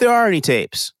even know if there are any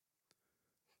tapes.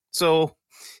 So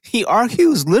he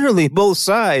argues literally both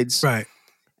sides. Right.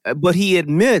 But he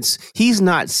admits he's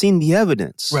not seen the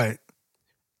evidence. Right.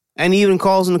 And he even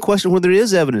calls into question whether there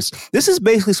is evidence. This is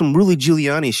basically some really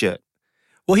Giuliani shit.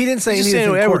 Well, he didn't say any of this in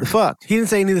court. The fuck. He didn't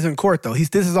say any of this in court, though.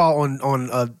 This is all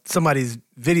on somebody's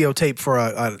videotape for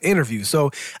an interview.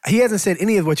 So he hasn't said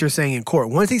any of what you're saying in court.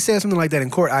 Once he says something like that in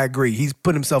court, I agree. He's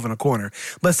put himself in a corner.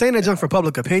 But saying that junk for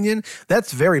public opinion,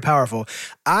 that's very powerful.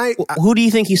 Who do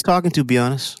you think he's talking to, be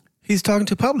honest? He's talking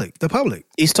to the public.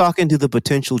 He's talking to the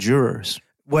potential jurors.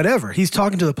 Whatever. He's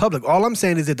talking to the public. All I'm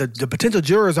saying is that the potential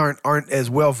jurors aren't as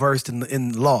well versed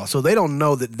in law, so they don't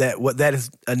know that is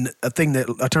a thing that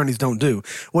attorneys don't do.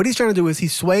 What he's trying to do is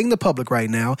he's swaying the public right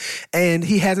now, and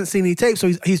he hasn't seen any tapes,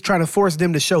 so he's trying to force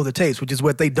them to show the tapes, which is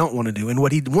what they don't want to do and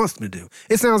what he wants them to do.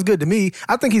 It sounds good to me.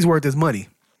 I think he's worth his money.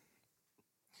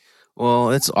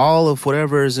 Well, it's all of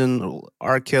whatever is in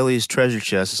R. Kelly's treasure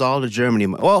chest. It's all the Germany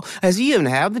money. Well, has he even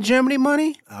have the Germany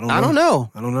money? I don't know.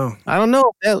 I don't know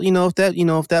if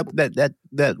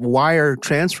that wire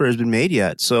transfer has been made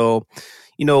yet. So,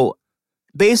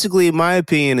 basically, my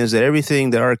opinion is that everything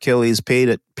that R. Kelly's paid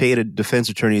a defense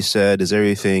attorney said is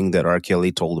everything that R.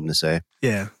 Kelly told him to say.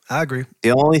 Yeah, I agree.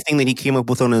 The only thing that he came up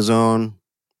with on his own,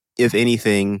 if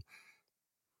anything,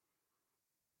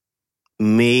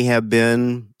 may have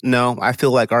been I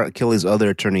feel like R. Kelly's other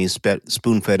attorneys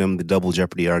spoon-fed him the double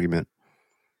jeopardy argument.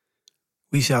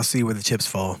 We shall see where the chips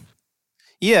fall.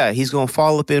 Yeah, he's gonna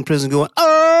fall up in prison going,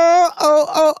 oh.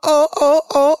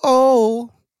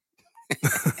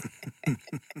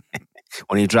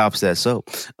 When he drops that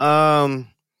soap. So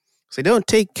don't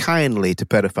take kindly to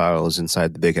pedophiles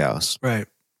inside the big house. Right.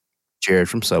 Jared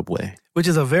from Subway. Which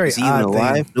is a very is he odd even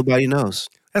alive? thing. Nobody knows.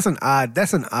 That's an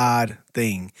odd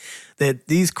thing that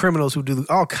these criminals who do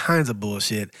all kinds of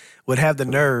bullshit would have the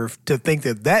nerve to think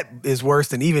that is worse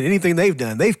than even anything they've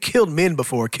done. They've killed men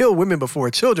before, killed women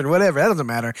before, children, whatever. That doesn't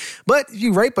matter. But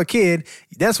you rape a kid,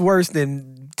 that's worse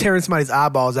than tearing somebody's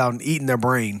eyeballs out and eating their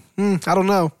brain. I don't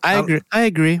know. I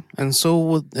agree. And so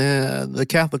would the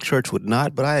Catholic Church would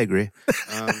not, but I agree.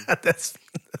 That's...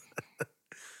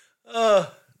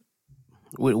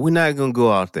 We're not going to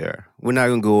go out there. We're not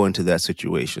going to go into that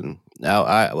situation. Now,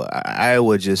 I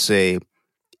would just say,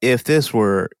 if this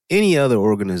were any other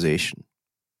organization,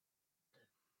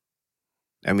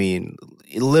 I mean,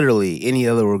 literally any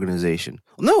other organization.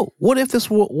 No, what if this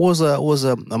was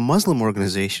a Muslim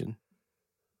organization?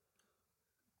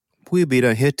 We'd be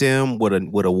done hit them with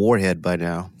a warhead by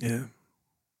now. Yeah.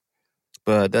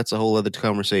 But that's a whole other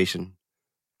conversation.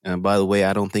 And by the way,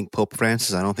 I don't think Pope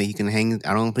Francis, I don't think he can hang.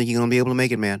 I don't think he's going to be able to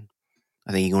make it, man.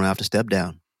 I think he's going to have to step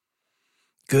down.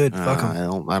 Good. Fuck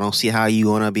him. I don't see how you're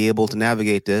going to be able to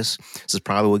navigate this. This is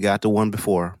probably what got the one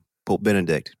before, Pope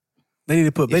Benedict. They need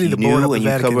to board up the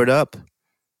Vatican. Covered up.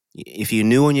 If you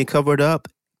knew and you covered up,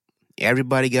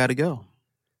 everybody got to go.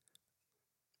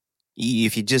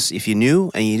 If you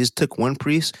knew and you just took one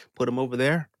priest, put him over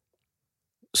there,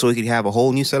 so he could have a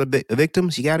whole new set of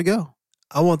victims, you got to go.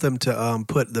 I want them to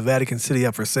put the Vatican City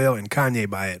up for sale and Kanye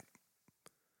buy it.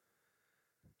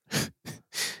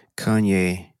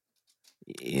 Kanye,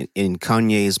 in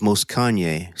Kanye's most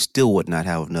Kanye, still would not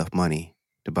have enough money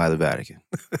to buy the Vatican.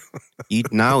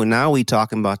 Now we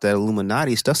talking about that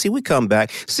Illuminati stuff. See, we come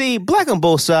back. See, black on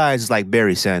both sides is like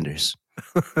Barry Sanders.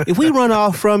 If we run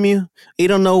off from you, you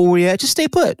don't know where we're at, just stay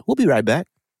put. We'll be right back.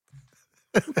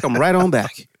 We'll come right on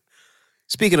back.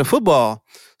 Speaking of football,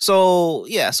 so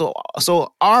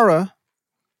Ara,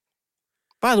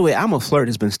 by the way, I'm a Flirt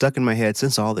has been stuck in my head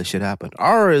since all this shit happened.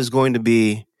 Ara is going to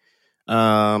be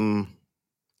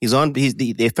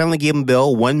They finally gave him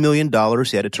bail, $1 million.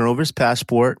 He had to turn over his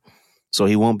passport, so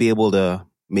he won't be able to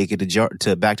make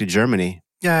it back to Germany.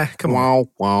 Yeah, come on.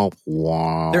 Wow.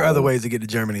 There are other ways to get to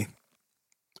Germany.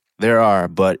 There are,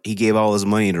 but he gave all his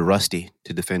money to Rusty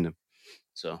to defend him.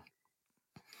 So,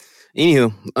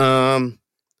 anywho,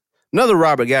 another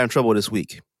Robert got in trouble this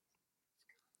week.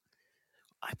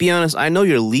 I'll be honest, I know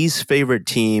your least favorite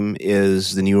team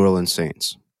is the New Orleans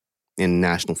Saints in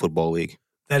National Football League.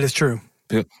 That is true.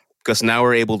 Because now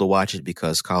we're able to watch it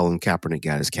because Colin Kaepernick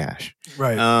got his cash.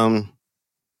 Right. How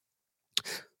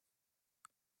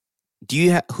do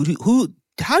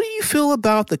you feel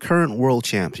about the current world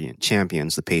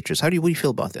champions, the Patriots? What do you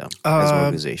feel about them as an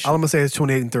organization? All I'm gonna say is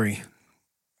 28-3.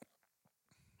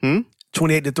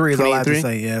 28-3 is all I have to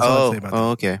say. Yeah, that's all I say about them.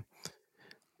 Okay.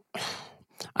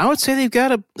 I would say they've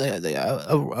got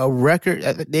a record.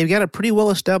 They've got a pretty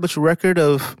well established record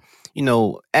of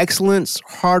excellence,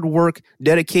 hard work,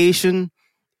 dedication,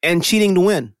 and cheating to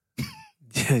win.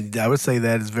 I would say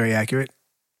that is very accurate.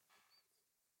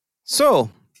 So,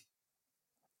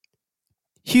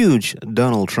 huge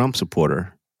Donald Trump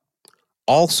supporter.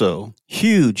 Also,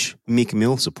 huge Meek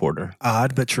Mill supporter.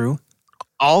 Odd, but true.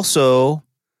 Also,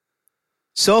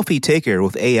 selfie taker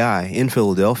with AI in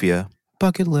Philadelphia.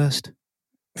 Bucket list.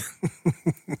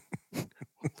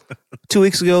 3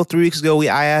 weeks ago,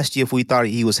 I asked you if we thought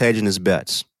he was hedging his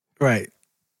bets. Right.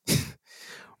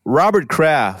 Robert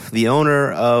Kraft, the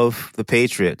owner of the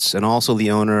Patriots and also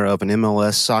the owner of an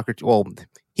MLS soccer team. Well,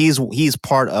 he's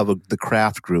part of the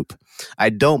Kraft group. I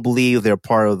don't believe they're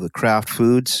part of the Kraft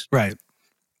Foods. Right.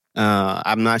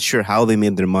 I'm not sure how they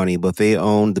made their money, but they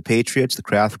own the Patriots, the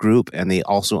Kraft group, and they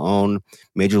also own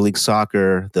Major League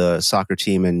Soccer, the soccer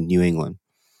team in New England.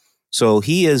 So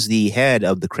he is the head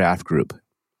of the Kraft group.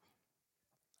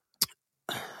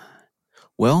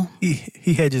 Well,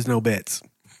 he hedges no bets.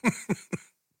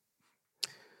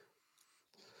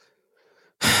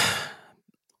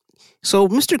 So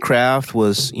Mr. Kraft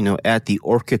was, at the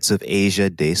Orchids of Asia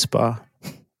Day Spa,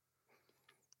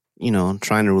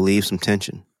 trying to relieve some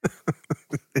tension.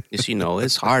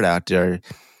 It's hard out there.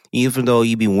 Even though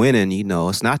you be winning,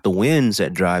 it's not the wins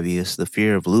that drive you, it's the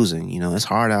fear of losing. It's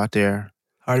hard out there.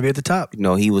 Hard to be at the top.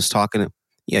 He was talking to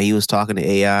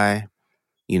AI,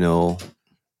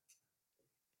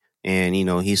 and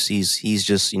he's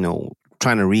just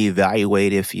trying to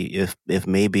reevaluate if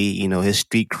maybe his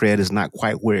street cred is not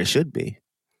quite where it should be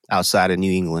outside of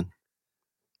New England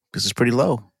because it's pretty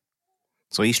low.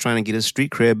 So he's trying to get his street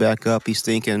cred back up. He's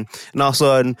thinking, and all of a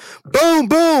sudden, boom,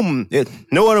 boom,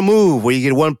 nowhere to move. Where you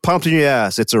get one pumped in your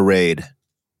ass, it's a raid.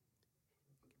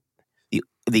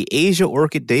 The Asia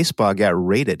Orchid Day Spa got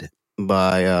raided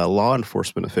by law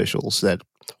enforcement officials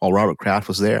while Robert Kraft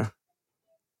was there.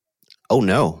 Oh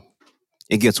no,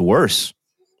 it gets worse.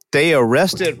 They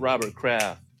arrested Robert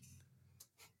Kraft.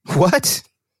 What?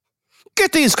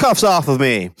 Get these cuffs off of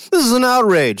me. This is an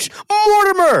outrage.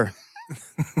 Mortimer!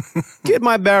 Get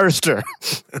my barrister.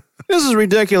 This is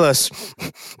ridiculous.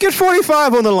 Get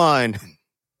 45 on the line.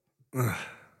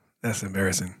 That's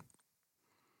embarrassing.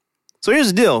 So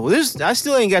here's the deal. I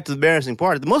still ain't got to the embarrassing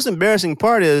part. The most embarrassing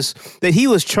part is that he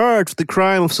was charged with the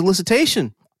crime of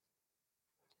solicitation.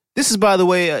 This is, by the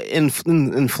way, in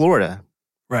Florida.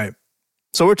 Right.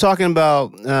 So we're talking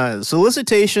about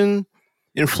solicitation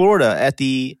in Florida at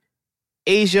the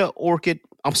Orchids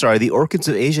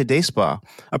of Asia Day Spa.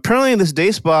 Apparently, this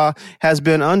day spa has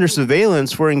been under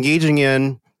surveillance for engaging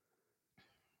in,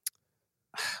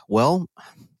 well,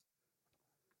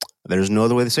 there's no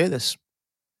other way to say this.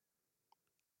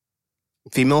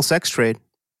 Female sex trade.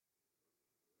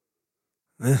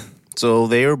 So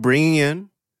they are bringing in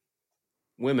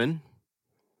women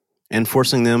and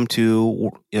forcing them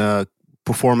to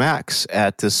perform acts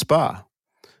at this spa.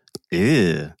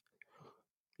 Ew.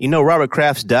 Robert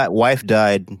Kraft's wife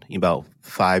died about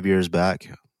 5 years back.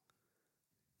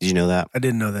 Did you know that? I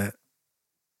didn't know that.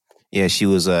 Yeah,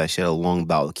 she had a long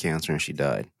bout with cancer and she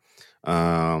died.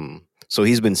 So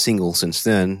he's been single since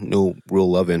then, no real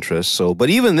love interest. But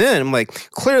even then, I'm like,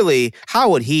 clearly, how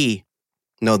would he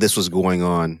know this was going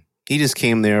on? He just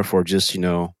came there for just,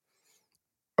 a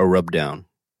rub down.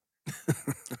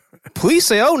 Police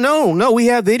say, oh, no, we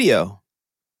have video.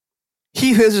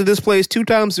 He visited this place 2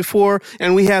 times before,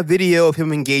 and we have video of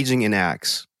him engaging in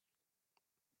acts.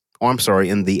 Oh, I'm sorry,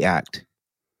 in the act.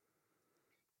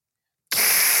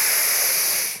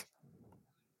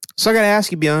 So I got to ask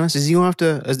you, to be honest, is he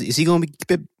going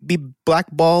to be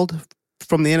blackballed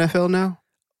from the NFL now?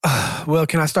 Well,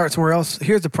 can I start somewhere else?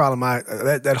 Here's the problem.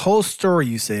 That whole story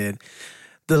you said,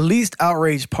 the least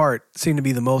outraged part seemed to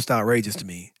be the most outrageous to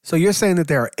me. So you're saying that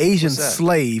there are Asian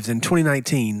slaves in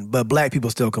 2019, but black people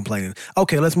still complaining.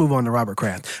 Okay, let's move on to Robert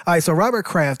Kraft. All right, so Robert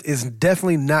Kraft is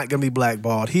definitely not going to be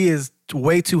blackballed. He is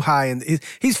way too high, and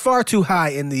he's far too high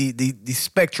in the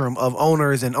spectrum of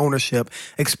owners and ownership,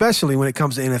 especially when it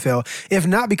comes to NFL. If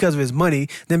not because of his money,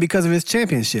 then because of his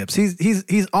championships.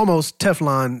 He's almost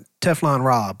Teflon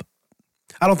Rob.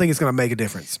 I don't think it's going to make a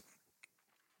difference.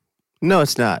 No,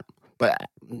 it's not. But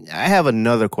I have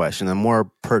another question, a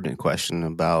more pertinent question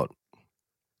about,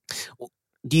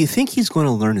 do you think he's going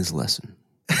to learn his lesson?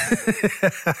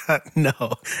 No,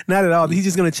 not at all. He's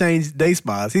just going to change day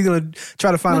spas. He's going to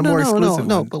try to find a more exclusive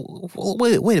one.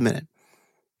 But wait a minute.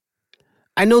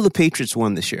 I know the Patriots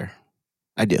won this year.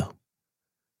 I do. It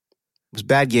was a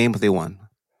bad game, but they won.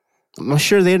 I'm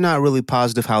sure they're not really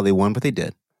positive how they won, but they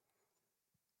did.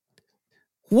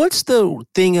 What's the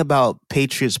thing about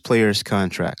Patriots players'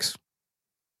 contracts?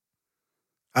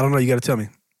 I don't know. You got to tell me.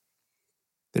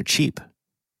 They're cheap.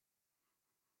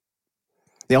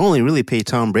 They only really pay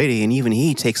Tom Brady, and even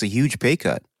he takes a huge pay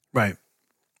cut. Right.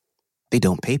 They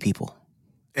don't pay people.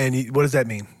 And what does that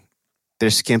mean? They're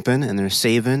skimping, and they're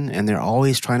saving, and they're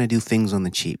always trying to do things on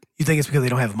the cheap. You think it's because they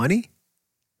don't have money?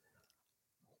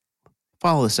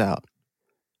 Follow this out.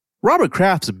 Robert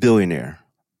Kraft's a billionaire.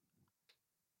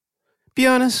 Be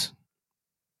honest.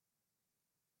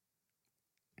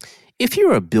 If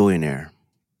you're a billionaire,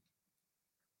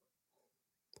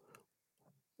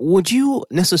 would you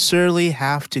necessarily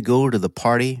have to go to the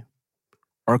party,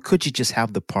 or could you just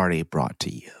have the party brought to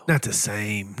you? Not the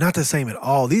same. Not the same at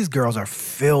all. These girls are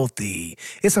filthy.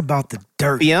 It's about the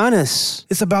dirt. Be honest.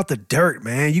 It's about the dirt,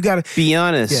 man. You got to be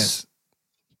honest. Yes.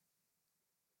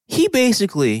 He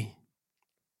basically,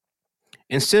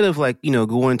 instead of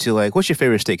going to what's your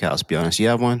favorite steakhouse? Be honest. You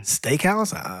have one?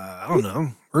 Steakhouse? I don't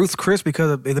know. Ruth's Chris,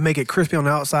 because they make it crispy on the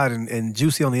outside and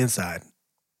juicy on the inside.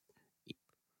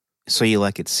 So you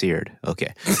like it seared.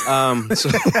 Okay.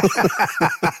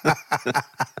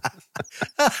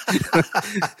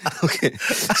 Okay.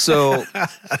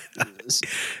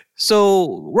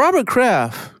 So Robert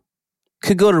Kraft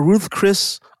could go to Ruth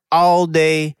Chris all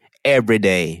day, every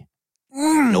day.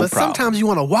 No but problem. Sometimes you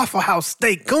want a Waffle House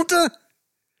steak, Kunta.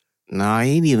 No,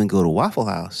 he didn't even go to Waffle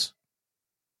House.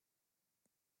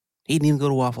 He didn't even go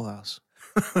to Waffle House.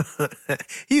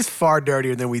 He's far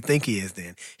dirtier than we think he is.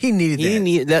 Then he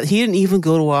needed that. He didn't even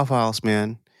go to Waffle House,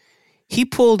 man. He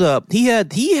pulled up. He had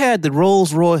the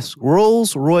Rolls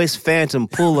Royce Phantom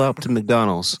pull up to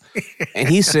McDonald's, and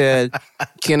he said,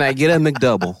 "Can I get a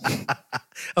McDouble?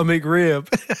 A McRib?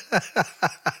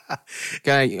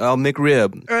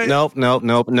 McRib? Right. Nope.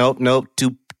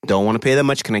 Don't want to pay that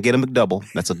much. Can I get a McDouble?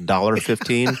 That's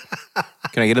 $1.15.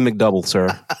 Can I get a McDouble, sir?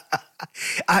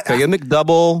 Can I get a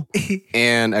McDouble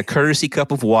and a courtesy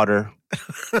cup of water?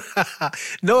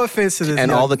 No offense to this,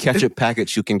 and all the ketchup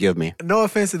packets you can give me. No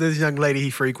offense to this young lady he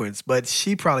frequents, but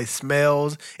she probably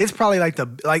smells. It's probably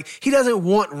he doesn't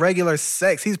want regular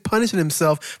sex. He's punishing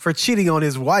himself for cheating on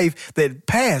his wife that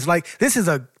passed. This is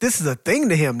a thing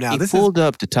to him now. He pulled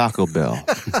up to Taco Bell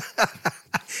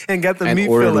and got the and meat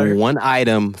ordered filler. one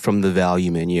item from the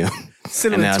value menu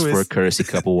Cinnamon and asked twist. for a courtesy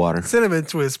cup of water. Cinnamon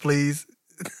twist, please.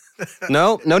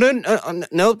 No.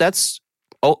 That's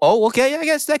okay. I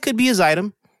guess that could be his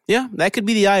item. Yeah, that could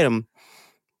be the item.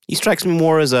 He strikes me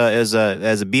more as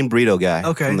a bean burrito guy.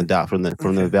 Okay. from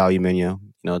the value menu.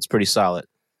 It's pretty solid.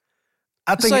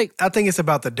 I think it's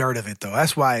about the dirt of it though.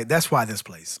 That's why this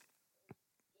place.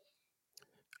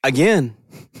 Again,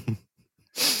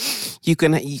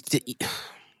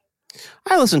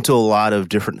 I listen to a lot of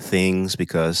different things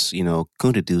because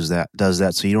Kunta does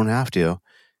that, so you don't have to.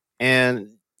 And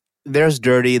there's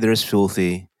dirty, there's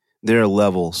filthy. There are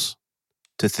levels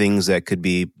to things that could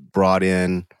be brought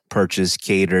in, purchased,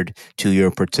 catered to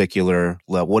your particular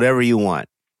level, whatever you want,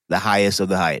 the highest of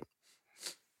the height.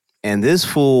 And this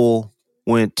fool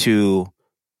went to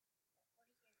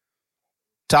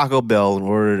Taco Bell and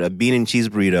ordered a bean and cheese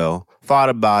burrito, thought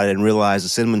about it and realized the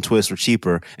cinnamon twists were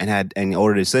cheaper and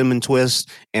ordered a cinnamon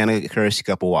twist and a courtesy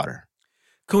cup of water.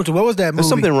 Kunta, what was that movie? There's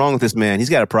something wrong with this man. He's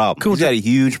got a problem. Kunta. He's got a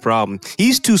huge problem.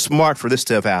 He's too smart for this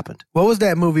to have happened. What was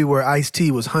that movie where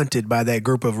Ice-T was hunted by that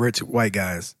group of rich white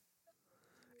guys?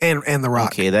 And The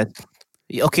Rock.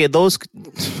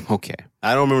 Okay.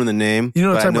 I don't remember the name. You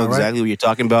know what I'm but I know talking about, exactly what you're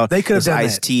talking about. They could have done that.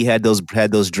 Ice-T had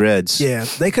those dreads. Yeah,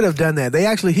 they could have done that. They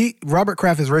actually, Robert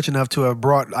Kraft is rich enough to have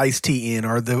brought Ice-T in,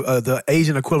 or the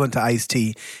Asian equivalent to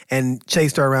Ice-T, and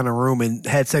chased her around a room and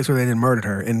had sex with her and murdered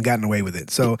her and gotten away with it.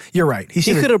 So you're right. He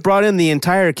could have brought in the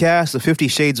entire cast of 50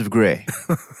 Shades of Grey.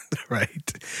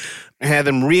 Right. And had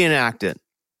them reenact it.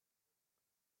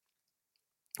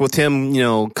 with him,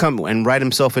 come and write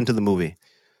himself into the movie.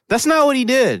 That's not what he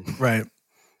did. Right.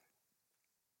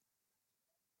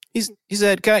 He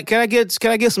said, "Can I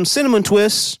get some cinnamon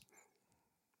twists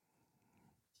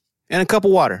and a cup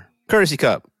of water, courtesy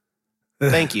cup?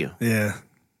 Thank you." Yeah.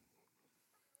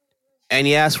 And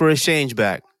he asked for his change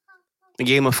back. I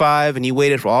gave him a $5, and he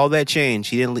waited for all that change.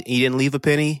 He didn't leave a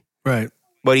penny. Right.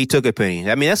 But he took a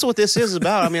penny. I mean, that's what this is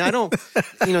about. I mean, I don't,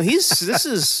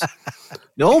 the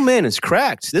old man is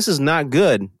cracked. This is not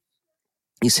good.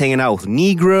 He's hanging out with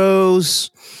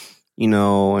Negroes,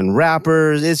 and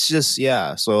rappers. It's just,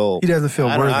 yeah. So he doesn't feel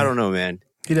worthy. I don't know, man.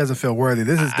 He doesn't feel worthy.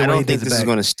 This is the I way don't think this is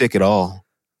going to stick at all.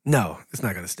 No, it's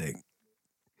not going to stick.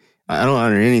 I don't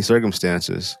under any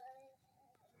circumstances.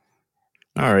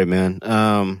 All right, man.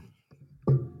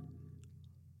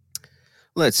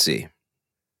 Let's see.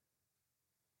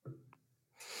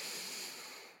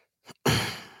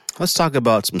 Let's talk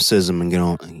about some schism and get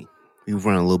on. We've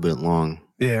run a little bit long.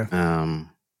 Yeah.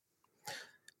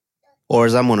 Or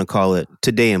as I'm going to call it,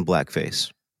 Today in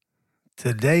Blackface.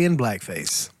 Today in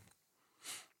Blackface.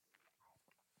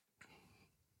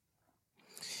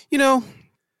 There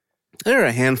are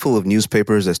a handful of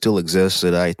newspapers that still exist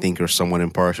that I think are somewhat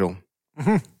impartial.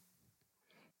 Mm-hmm.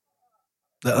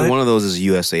 One of those is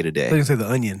USA Today. I was going to say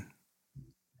The Onion.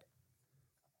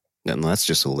 No, that's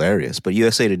just hilarious. But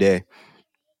USA Today.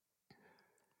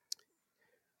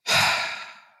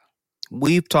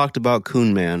 We've talked about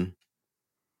Coon Man.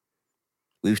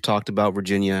 We've talked about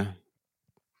Virginia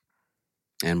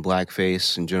and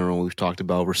blackface in general. We've talked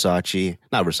about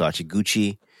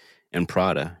Gucci and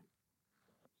Prada.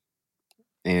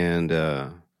 And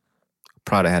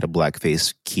Prada had a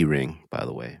blackface keyring, by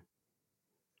the way.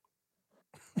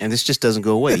 And this just doesn't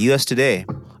go away. US Today,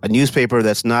 a newspaper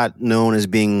that's not known as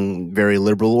being very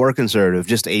liberal or conservative,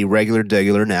 just a regular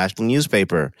national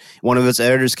newspaper. One of its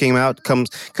editors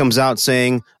comes out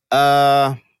saying,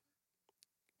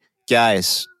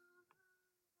 guys,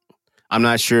 I'm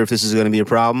not sure if this is going to be a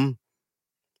problem,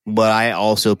 but I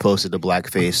also posted a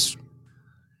blackface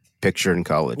picture in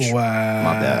college.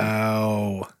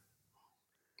 Wow.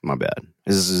 My bad.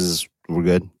 We're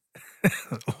good?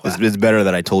 Wow. It's better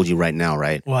that I told you right now,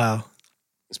 right? Wow.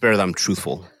 It's better that I'm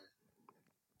truthful.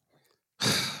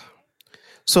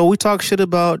 So we talk shit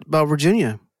about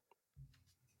Virginia.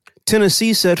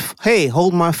 Tennessee said, "Hey,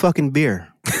 hold my fucking beer."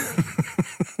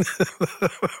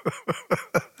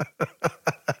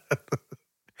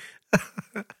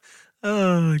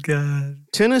 Oh, God.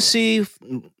 Tennessee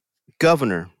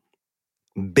Governor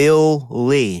Bill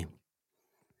Lee,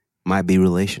 might be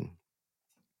relation,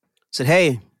 said,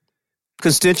 "Hey,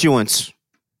 constituents,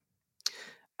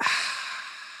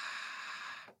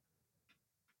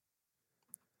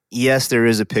 yes, there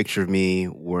is a picture of me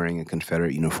wearing a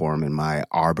Confederate uniform in my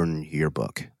Auburn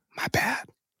yearbook. My bad.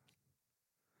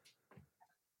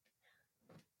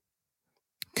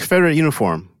 Confederate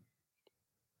uniform.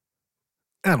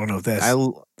 I don't know if that's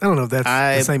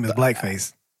the same as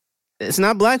blackface. It's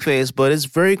not blackface, but it's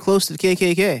very close to the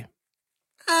KKK.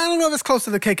 I don't know if it's close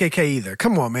to the KKK either.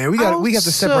 Come on, man. We got to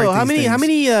separate these how things.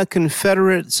 many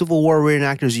Confederate Civil War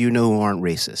reenactors who know who aren't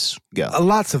racist? Go.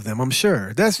 Lots of them, I'm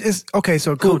sure. Okay.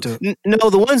 So Kunta.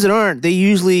 No, the ones that aren't, they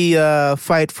usually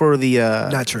fight for the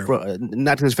not true.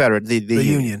 Not the Confederate, the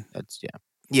Union. That's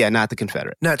yeah, not the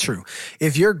Confederate. Not true.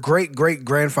 If your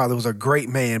great-great-grandfather was a great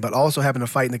man, but also happened to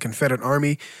fight in the Confederate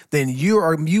Army, then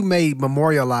you may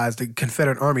memorialize the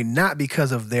Confederate Army not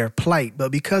because of their plight,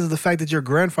 but because of the fact that your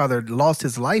grandfather lost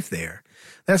his life there.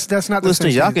 That's not the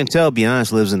Listeners, same y'all thing. can tell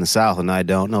Beyonce lives in the South and I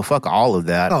don't. No, fuck all of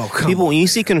that. Oh, come People, on, when you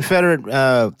see Confederate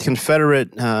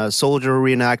soldier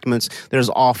reenactments, there's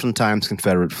oftentimes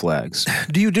Confederate flags.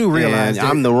 Do you realize that?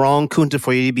 I'm the wrong Kunta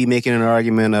for you to be making an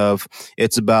argument of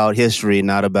it's about history,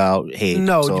 not about hate.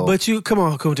 No, but come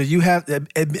on, Kunta. You have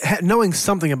knowing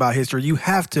something about history. You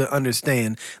have to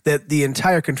understand that the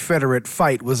entire Confederate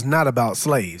fight was not about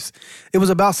slaves. It was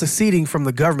about seceding from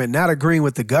the government, not agreeing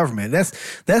with the government. That's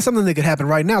something that could happen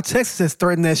right now. Texas has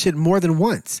threatened that shit more than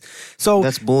once. So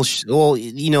that's bullshit. Well,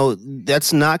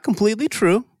 that's not completely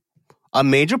true. A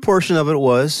major portion of it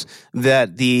was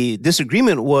that the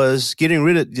disagreement was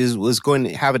was going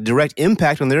to have a direct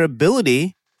impact on their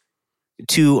ability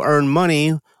to earn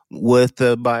money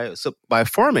by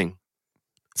farming.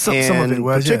 Some of it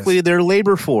was, particularly their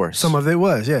labor force. Some of it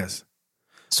was, yes.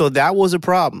 So that was a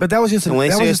problem. But that was just when they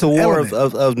say it's the war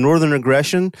of northern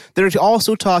aggression, they're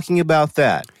also talking about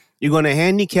that. You're going to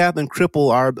handicap and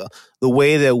cripple the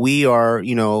way that we are,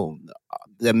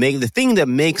 the thing that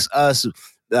makes us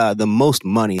the most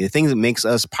money, the thing that makes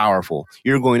us powerful,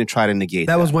 you're going to try to negate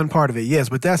that. That was one part of it, yes,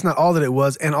 but that's not all that it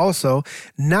was. And also,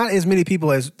 not as many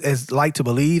people as like to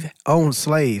believe owned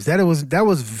slaves. That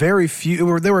was very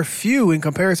few. There were few in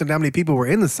comparison to how many people were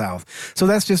in the South. So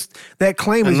that's just that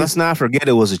claim. And let's not forget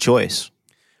it was a choice.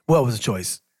 What was a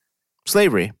choice?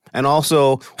 Slavery. And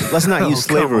also, let's not use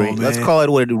slavery. On, let's call it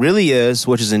what it really is,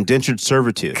 which is indentured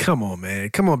servitude. Come on, man.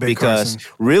 Come on, Ben Because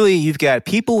Carson. really, you've got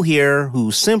people here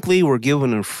who simply were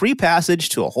given a free passage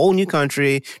to a whole new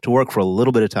country to work for a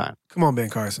little bit of time. Come on, Ben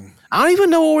Carson. I don't even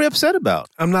know what we're upset about.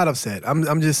 I'm not upset.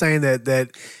 I'm just saying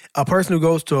that a person who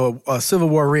goes to a Civil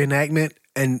War reenactment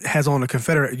and has on a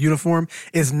Confederate uniform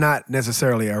is not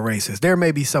necessarily a racist. There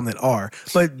may be some that are,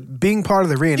 but being part of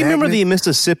the reenactment. You remember the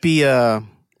Mississippi?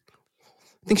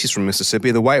 I think she's from Mississippi.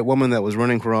 The white woman that was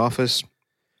running for office,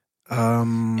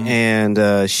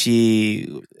 and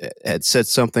she had said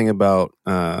something about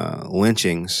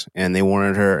lynchings, and they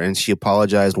wanted her, and she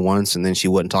apologized once, and then she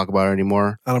wouldn't talk about it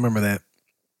anymore. I don't remember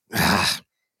that.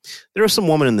 There was some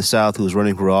woman in the South who was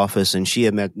running for office, and she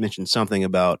had mentioned something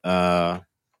about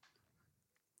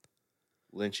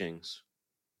lynchings,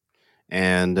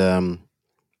 and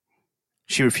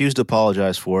she refused to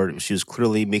apologize for it. She was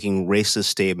clearly making racist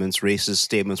statements. Racist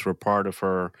statements were part of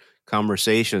her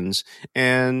conversations.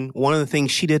 And one of the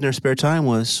things she did in her spare time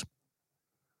was,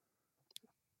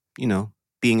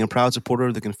 being a proud supporter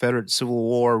of the Confederate Civil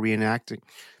War, reenacting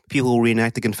people who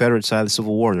reenact the Confederate side of the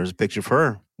Civil War. And there's a picture of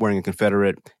her wearing a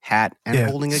Confederate hat and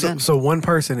holding a gun. So one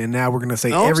person, and now we're going to say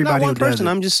no, everybody it's not one who does person.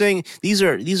 it. I'm just saying these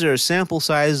are sample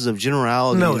sizes of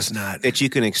generalities. No, it's not. That you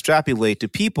can extrapolate to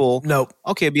people. Nope.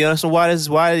 Okay, be honest. Why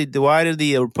did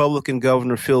the Republican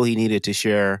governor feel he needed to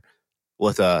share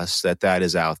with us that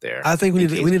is out there? I think we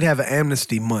need to have an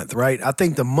amnesty month, right? I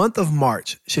think the month of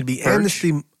March should be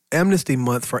amnesty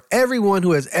month for everyone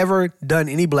who has ever done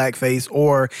any blackface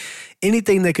or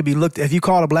anything that could be looked at. If you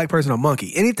call a black person a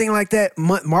monkey, anything like that,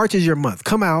 March is your month.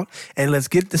 Come out and let's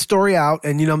get the story out,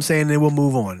 and you know what I'm saying, then we'll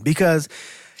move on. Because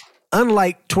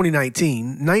unlike 2019,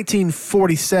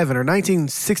 1947 or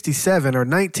 1967 or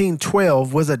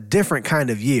 1912 was a different kind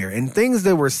of year. And things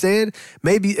that were said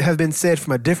maybe have been said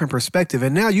from a different perspective.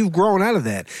 And now you've grown out of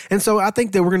that. And so I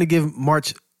think that we're going to give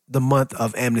March the month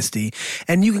of amnesty,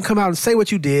 and you can come out and say what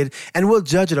you did, and we'll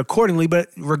judge it accordingly. But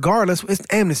regardless, it's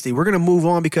amnesty. We're going to move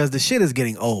on because the shit is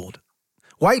getting old.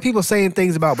 White people saying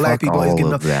things about black people is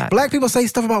getting old. Black people say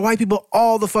stuff about white people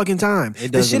all the fucking time.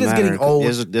 The shit is getting old.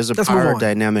 There's a power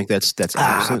dynamic that's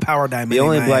absent. Power dynamic. The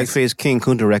only blackface King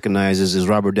Kunta recognizes is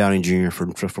Robert Downey Jr.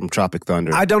 from Tropic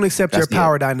Thunder. I don't accept your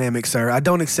power dynamic, sir. I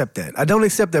don't accept that. I don't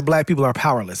accept that black people are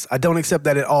powerless. I don't accept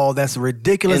that at all. That's a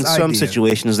ridiculous idea. In some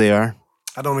situations, they are.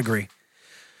 I don't agree.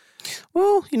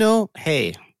 Well,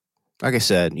 hey, like I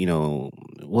said,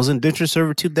 was indentured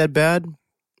servitude that bad?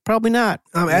 Probably not.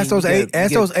 Ask those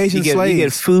Asian slaves. You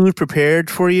get food prepared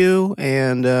for you,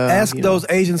 and ask those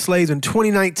Asian slaves in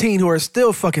 2019 who are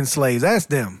still fucking slaves. Ask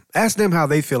them. Ask them how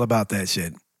they feel about that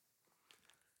shit.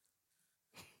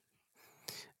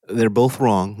 They're both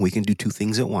wrong. We can do two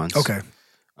things at once. Okay.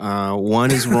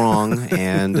 One is wrong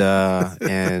and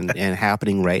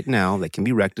happening right now that can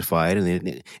be rectified, and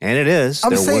it is.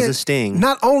 There was a sting.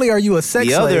 Not only are you a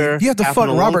sex slave, you have to fuck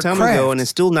Robert Kraft. Ago, and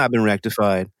it's still not been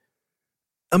rectified.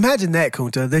 Imagine that,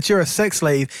 Kunta, that you're a sex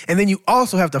slave, and then you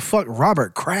also have to fuck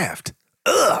Robert Kraft.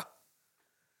 Ugh.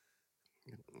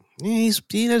 Yeah, he's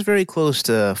very close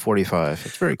to 45.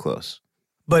 It's very close.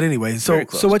 But anyway, so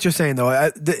what you're saying though,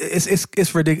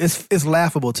 it's ridiculous. It's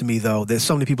laughable to me though that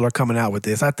so many people are coming out with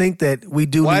this. I think that we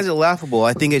do. Why is it laughable?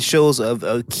 I think it shows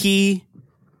a key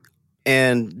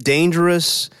and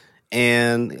dangerous,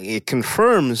 and it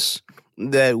confirms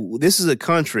that this is a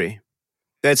country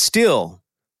that still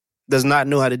does not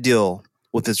know how to deal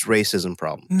with its racism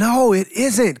problem. No, it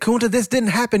isn't, Kunta. This didn't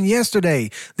happen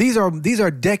yesterday. These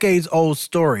are decades old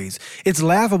stories. It's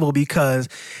laughable because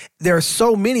there are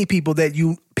so many people that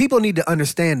people need to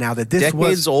understand now that this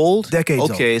was old. Decades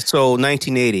old. Okay, so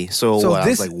 1980. So I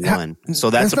was like one.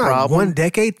 So that's a problem. One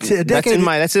decade. A decade.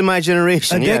 That's in my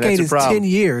generation. A decade is 10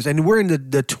 years, and we're in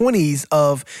the 20s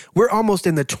of. We're almost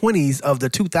in the 20s of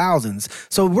the 2000s.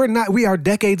 So we are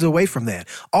decades away from that.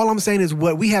 All I'm saying is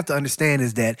what we have to understand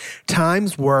is that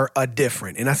times were a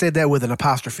different, and I said that with an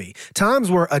apostrophe. Times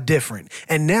were a different,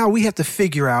 and now we have to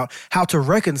figure out how to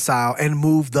reconcile and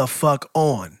move the fuck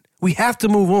on. We have to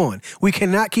move on. We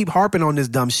cannot keep harping on this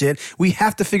dumb shit. We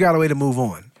have to figure out a way to move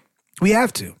on. We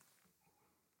have to.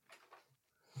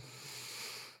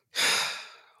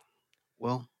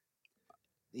 Well,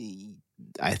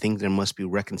 I think there must be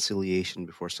reconciliation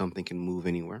before something can move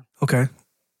anywhere. Okay.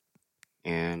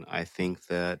 And I think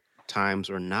that times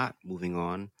are not moving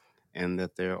on, and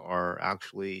that there are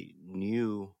actually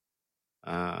new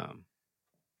um,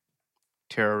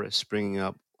 terrorists springing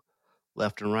up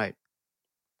left and right.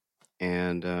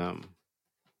 And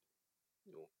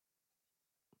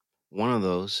one of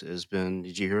those has been.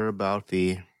 Did you hear about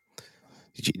the?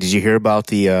 Did you hear about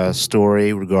the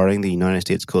story regarding the United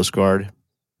States Coast Guard?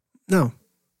 No.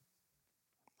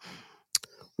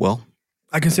 Well,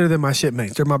 I consider them my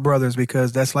shipmates. They're my brothers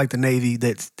because that's like the Navy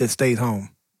that stays home.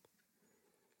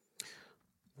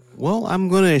 well, I'm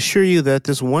going to assure you that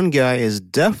this one guy is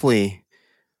definitely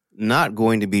not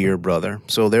going to be your brother.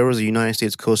 So there was a United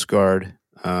States Coast Guard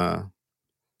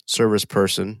service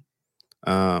person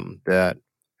that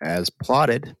has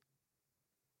plotted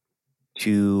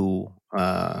to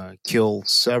kill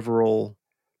several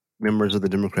members of the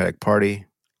Democratic Party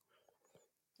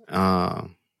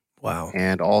Wow.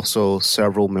 and also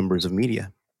several members of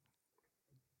media.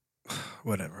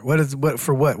 Whatever. What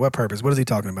purpose? What is he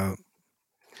talking about?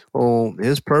 Well,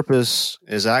 his purpose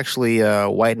is actually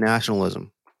white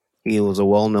nationalism. He was a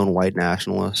well-known white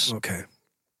nationalist, Okay.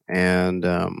 and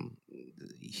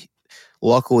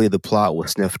luckily the plot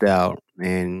was sniffed out,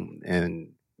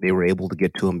 and they were able to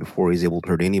get to him before he was able to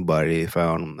hurt anybody. They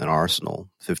found an arsenal,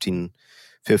 15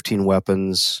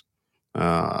 weapons,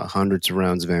 hundreds of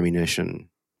rounds of ammunition,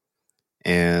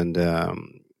 and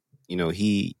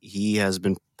he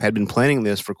had been planning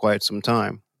this for quite some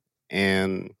time,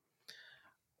 and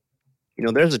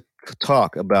there's a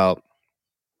talk about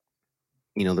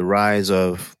the rise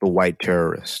of the white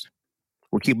terrorist.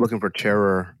 We keep looking for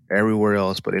terror everywhere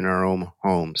else but in our own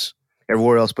homes,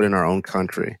 everywhere else but in our own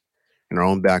country, in our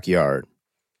own backyard.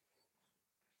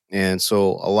 And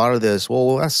so a lot of this,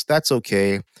 well, that's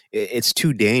okay. It's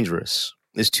too dangerous.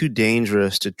 It's too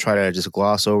dangerous to try to just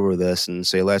gloss over this and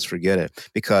say, let's forget it.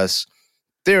 Because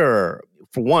for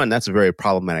one, that's a very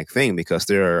problematic thing because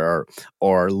there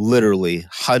are literally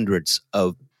hundreds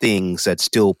of things that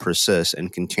still persist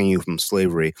and continue from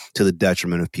slavery to the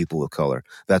detriment of people of color.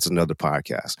 That's another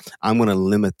podcast. I'm going to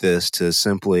limit this to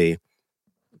simply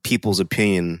people's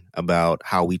opinion about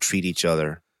how we treat each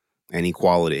other and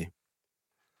equality.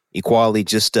 Equality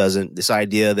just doesn't, this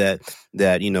idea that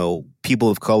people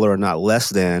of color are not less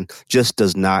than just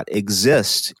does not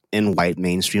exist in white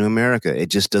mainstream America. It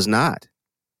just does not.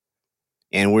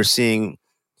 And we're seeing,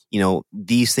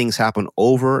 these things happen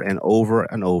over and over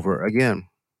and over again.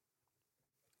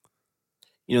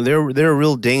 There are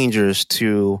real dangers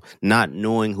to not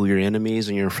knowing who your enemies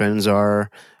and your friends are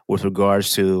with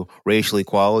regards to racial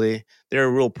equality. There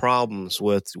are real problems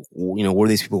with, where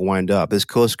these people wind up. This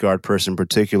Coast Guard person in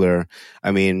particular,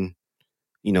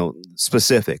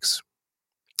 specifics.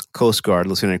 Coast Guard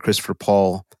Lieutenant Christopher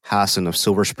Paul Hasson of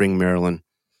Silver Spring, Maryland,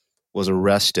 was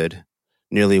arrested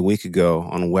nearly a week ago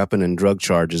on weapon and drug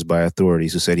charges by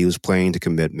authorities who said he was planning to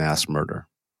commit mass murder.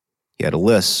 He had a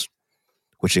list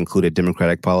which included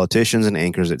Democratic politicians and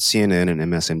anchors at CNN and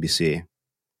MSNBC.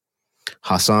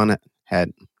 Hasson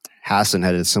had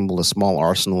assembled a small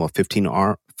arsenal of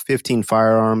 15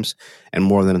 firearms and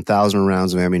more than 1,000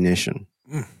 rounds of ammunition.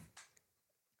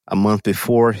 A month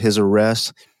before his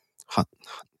arrest,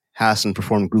 Hasson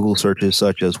performed Google searches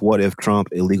such as "What if Trump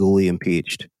illegally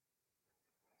impeached?"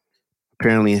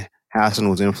 Apparently, Hasson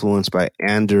was influenced by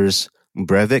Anders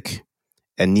Breivik,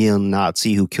 a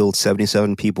neo-Nazi who killed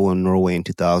 77 people in Norway in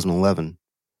 2011.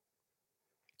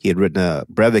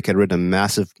 Breivik had written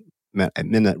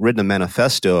a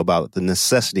manifesto about the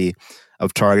necessity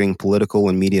of targeting political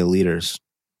and media leaders.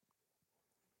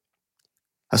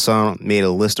 Hasson made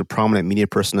a list of prominent media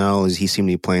personalities he seemed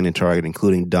to be planning to target,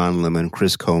 including Don Lemon,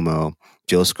 Chris Cuomo,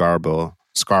 Joe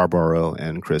Scarborough,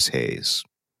 and Chris Hayes.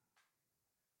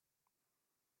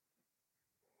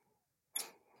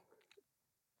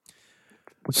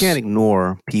 We can't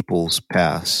ignore people's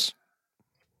past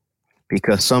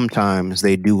because sometimes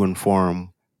they do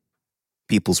inform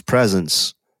people's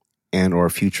presence and or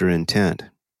future intent.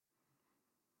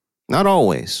 Not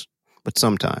always, but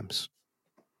sometimes.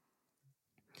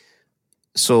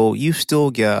 So you still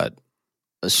got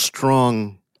a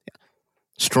strong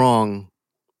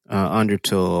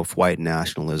undertow of white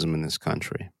nationalism in this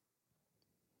country.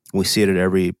 We see it at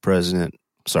every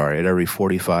at every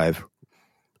 45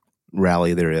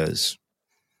 rally there is.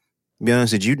 To be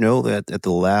honest, did you know that at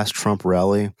the last Trump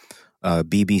rally, a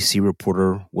BBC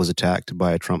reporter was attacked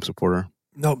by a Trump supporter?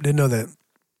 Nope, didn't know that.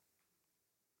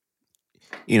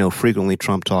 Frequently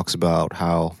Trump talks about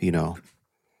how,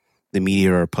 the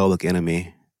media are a public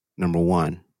enemy, number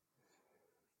one.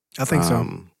 I think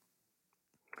so.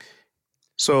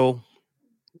 So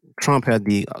Trump had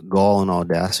the gall and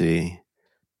audacity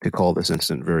to call this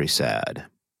incident very sad.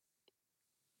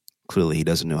 clearly he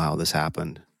doesn't know how this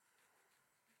happened.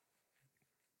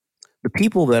 The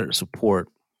people that support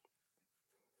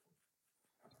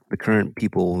the current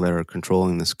people that are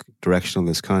controlling this direction of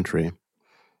this country,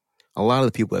 a lot of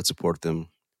the people that support them,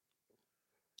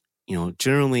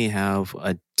 generally have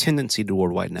a tendency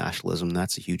toward white nationalism.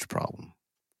 That's a huge problem.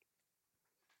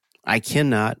 I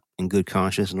cannot, in good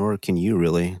conscience, nor can you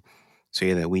really,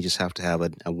 say that we just have to have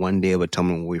a 1 day of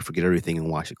atonement where we forget everything and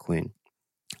wash it clean.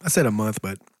 I said a month,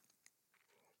 but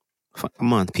A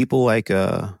month. People like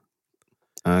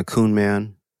Coon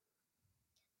Man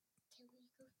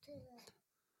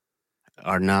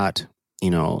are not,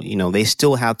 they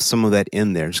still have some of that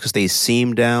in there. Just because they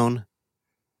seem down,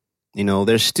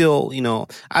 they're still,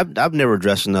 I've never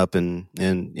dressed up in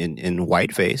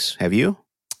whiteface. Have you?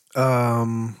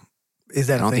 Is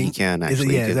that I don't a thing? think you can,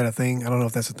 actually. Is that a thing? I don't know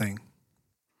if that's a thing.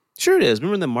 Sure it is.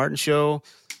 Remember the Martin show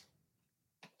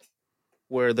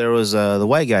where there was the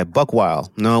white guy, Buck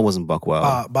Wild? No, it wasn't Buck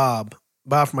Wild. Bob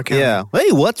from accounting. Yeah.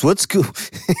 Hey, what's cool?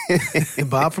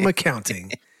 Bob from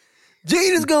accounting.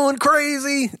 Gene is going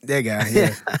crazy. That guy.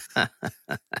 Yeah.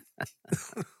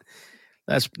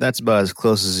 That's about as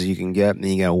close as you can get. And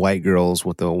then you got white girls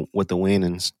with the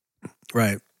winnings.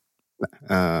 Right.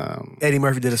 Eddie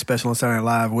Murphy did a special on Saturday Night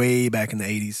Live way back in the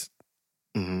 80s.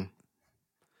 Mm-hmm.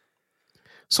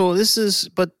 So this is,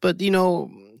 but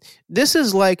this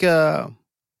is like a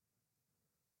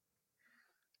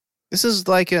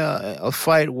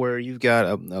fight where you've got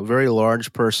a very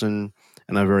large person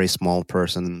and a very small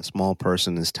person, and the small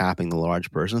person is tapping the large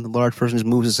person. The large person just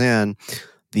moves his hand.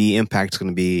 The impact's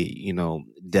going to be,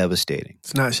 devastating.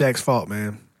 It's not Shaq's fault,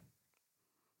 man.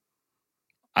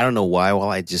 I don't know why. While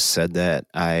I just said that,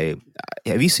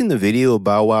 have you seen the video of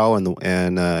Bow Wow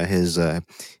and his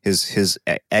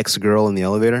ex girl in the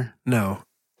elevator? No.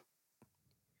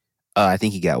 I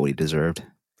think he got what he deserved.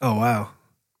 Oh wow.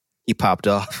 He popped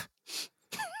off.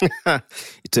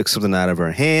 He took something out of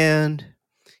her hand.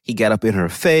 He got up in her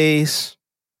face.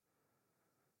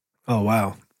 Oh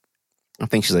wow. I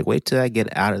think she's like, wait till I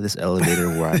get out of this elevator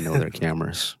where I know there are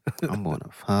cameras. I'm gonna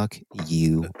fuck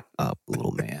you up,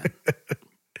 little man.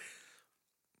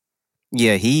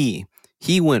 Yeah, he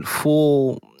went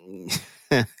full.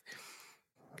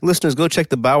 Listeners, go check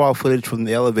the Bow Wow footage from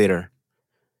the elevator.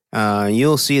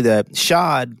 You'll see that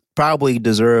Shad probably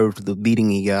deserved the beating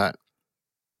he got.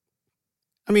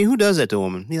 I mean, who does that to a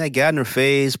woman? He got in her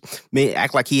face, made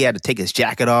act like he had to take his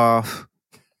jacket off.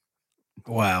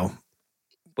 Wow.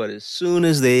 But as soon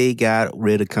as they got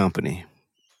rid of company,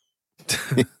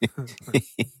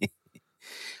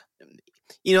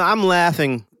 I'm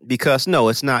laughing because no,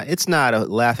 it's not. It's not a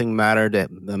laughing matter that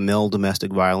the male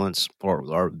domestic violence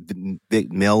or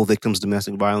male victims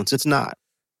domestic violence. It's not.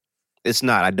 It's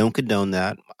not. I don't condone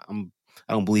that. I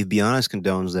don't believe Be Honest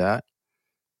condones that.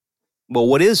 But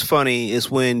what is funny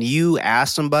is when you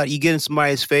ask somebody, you get in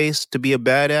somebody's face to be a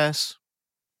badass,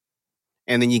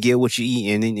 and then you get what you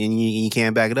eat, and then you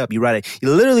can't back it up. You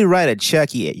literally write a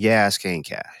check your ass can't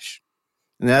cash,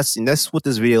 and that's what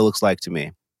this video looks like to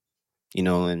me.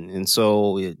 And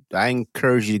so I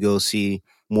encourage you to go see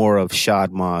more of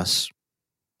Shad Moss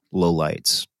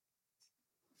lowlights.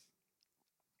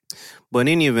 But in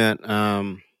any event,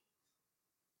 I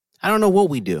don't know what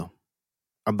we do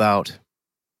about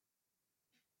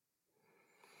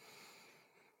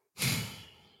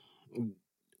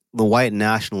the white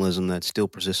nationalism that still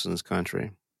persists in this country.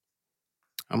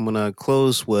 I'm going to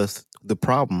close with the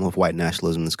problem of white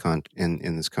nationalism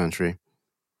in this country.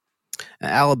 An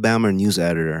Alabama news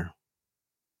editor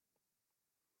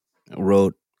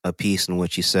wrote a piece in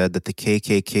which he said that the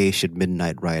KKK should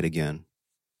midnight riot again.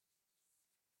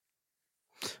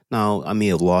 Now, I may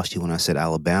have lost you when I said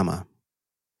Alabama,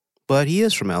 but he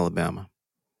is from Alabama.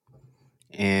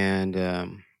 And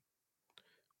I'm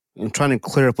trying to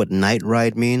clear up what night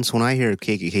ride means. When I hear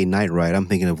KKK night ride, I'm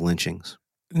thinking of lynchings.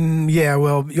 Yeah,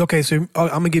 well, okay, so I'm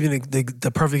going to give you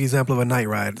the perfect example of a night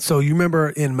ride. So you remember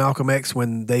in Malcolm X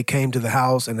when they came to the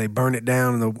house and they burned it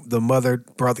down and the mother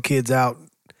brought the kids out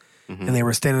and they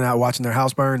were standing out watching their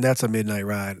house burn? That's a midnight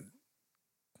ride.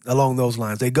 Along those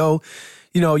lines. They go,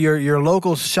 your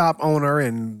local shop owner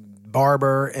and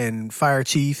barber and fire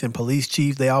chief and police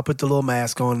chief, they all put the little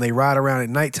mask on. They ride around at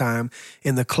nighttime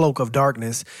in the cloak of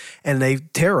darkness and they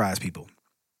terrorize people.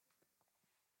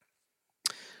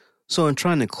 So in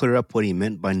trying to clear up what he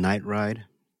meant by night ride,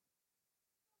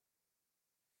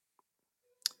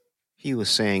 he was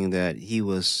saying that he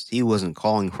wasn't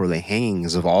calling for the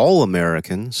hangings of all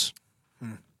Americans,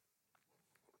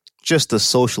 just the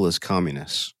socialist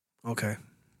communists. Okay.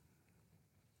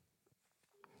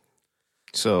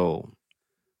 So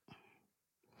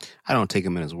I don't take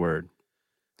him at his word.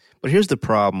 But here's the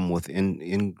problem with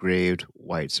engraved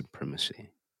white supremacy.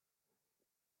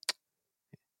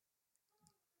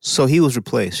 So he was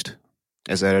replaced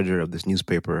as editor of this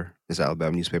newspaper, this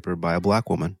Alabama newspaper, by a black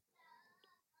woman.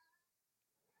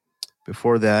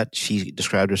 Before that, she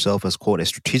described herself as, quote, a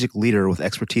strategic leader with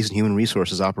expertise in human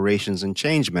resources, operations, and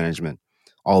change management.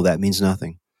 All that means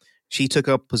nothing. She took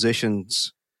up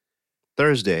positions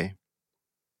Thursday.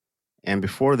 And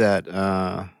before that,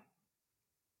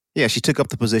 she took up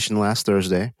the position last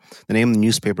Thursday. The name of the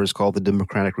newspaper is called the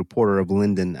Democratic Reporter of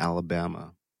Linden,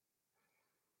 Alabama.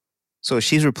 So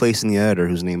she's replacing the editor,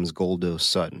 whose name is Goldo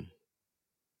Sutton.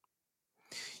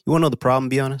 You want to know the problem,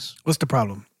 be honest? What's the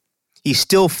problem? He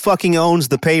still fucking owns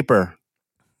the paper.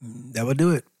 That would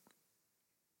do it.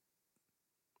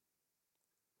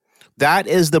 That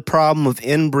is the problem of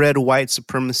inbred white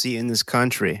supremacy in this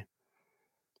country.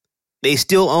 They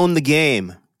still own the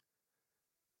game.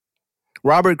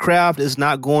 Robert Kraft is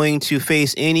not going to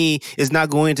get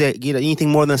anything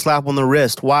more than a slap on the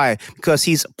wrist. Why? Because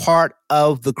he's part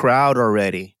of the crowd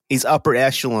already. He's upper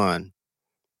echelon.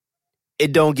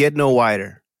 It don't get no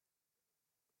wider.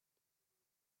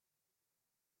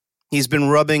 He's been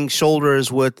rubbing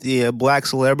shoulders with the black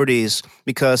celebrities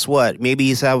because what? Maybe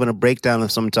he's having a breakdown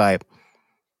of some type.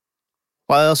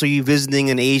 Why else are you visiting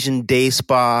an Asian day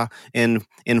spa in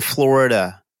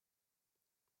Florida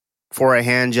for a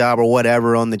hand job or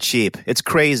whatever on the cheap? It's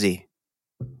crazy.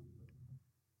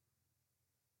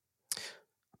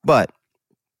 But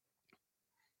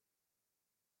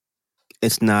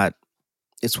it's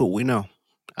what we know.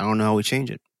 I don't know how we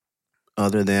change it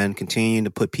other than continuing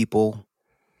to put people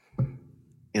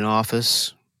in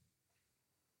office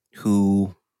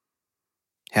who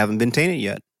haven't been tainted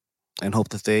yet and hope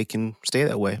that they can stay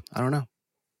that way. I don't know.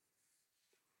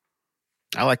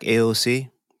 I like AOC.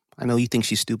 I know you think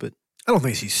she's stupid. I don't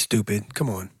think she's stupid. Come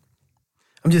on.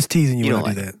 I'm just teasing you when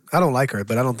I do that. I don't like her,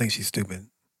 but I don't think she's stupid.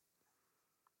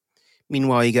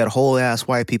 Meanwhile, you got whole ass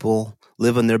white people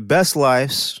living their best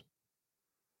lives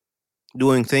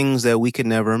doing things that we could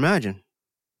never imagine.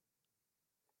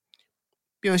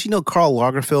 You know Karl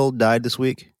Lagerfeld died this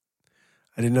week?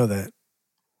 I didn't know that.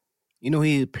 You know,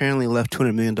 he apparently left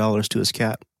 $200 million to his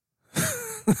cat.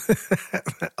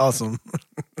 Awesome.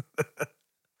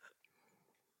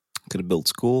 Could have built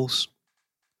schools.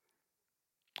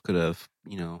 Could have,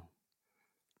 you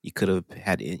could have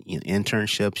had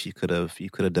internships. You could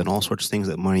have done all sorts of things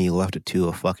that money. You left it to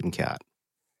a fucking cat.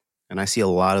 And I see a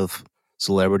lot of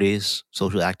celebrities,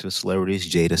 social activist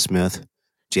celebrities, Jada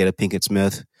Pinkett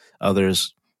Smith,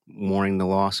 others mourning the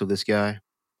loss of this guy.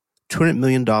 $200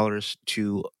 million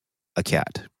to a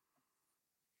cat.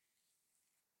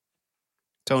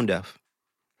 Tone deaf.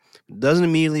 It doesn't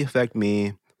immediately affect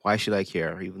me. Why should I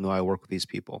care, even though I work with these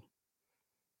people?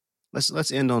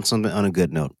 Let's end on a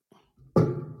good note.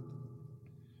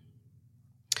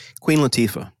 Queen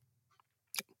Latifah.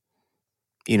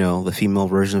 You know, the female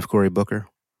version of Cory Booker.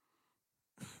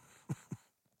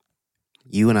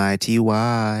 UNITY.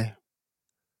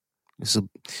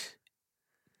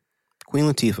 Queen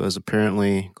Latifah is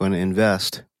apparently going to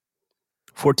invest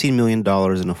 $14 million in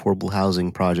affordable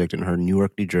housing project in her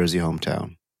Newark, New Jersey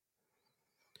hometown.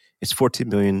 It's $14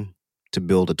 million to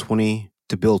build 20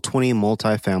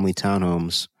 multi-family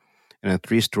townhomes and a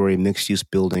 3-story mixed-use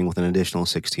building with an additional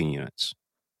 16 units.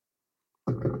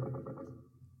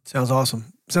 Sounds awesome.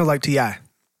 Sounds like T.I.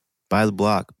 By the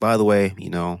block. By the way,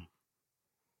 I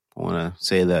want to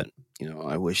say that,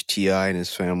 I wish T.I. and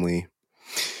his family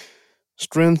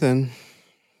strength and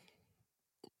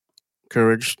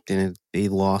courage. And they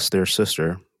lost their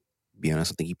sister. To be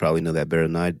honest, I think you probably know that better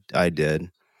than I did.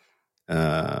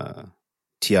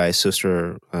 T.I.'s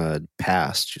sister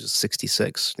passed. She was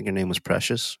 66. I think her name was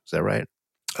Precious. Is that right?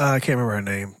 I can't remember her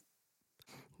name.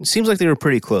 It seems like they were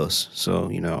pretty close. So,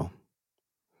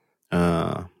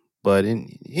 but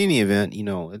in any event,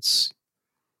 it's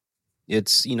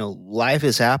life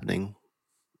is happening.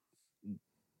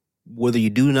 Whether you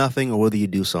do nothing or whether you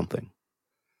do something.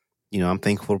 I'm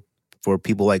thankful for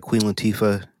people like Queen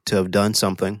Latifah to have done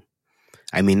something.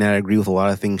 I may not agree with a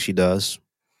lot of things she does.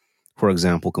 For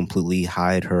example, completely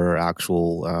hide her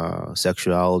actual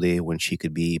sexuality when she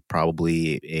could be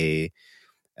probably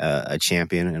a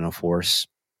champion and a force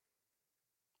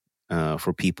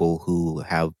for people who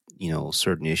have,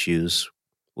 certain issues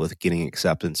with getting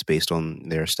acceptance based on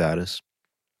their status.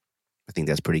 I think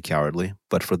that's pretty cowardly.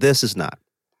 But for this, it's not.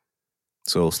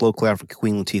 So slow clap for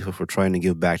Queen Latifah for trying to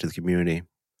give back to the community.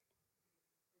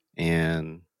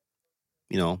 And,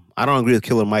 I don't agree with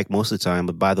Killer Mike most of the time,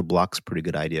 but By the Block's a pretty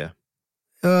good idea.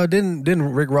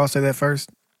 Didn't Rick Ross say that first?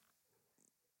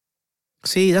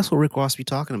 See, that's what Rick Ross be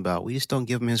talking about. We just don't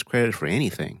give him his credit for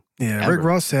anything. Yeah, Ever. Rick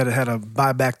Ross had a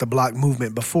buy back the block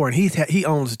movement before, and he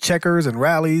owns Checkers and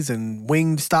Rallies and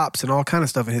Winged Stops and all kind of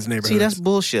stuff in his neighborhood. See, that's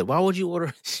bullshit. Why would you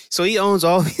order? So he owns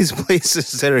all these places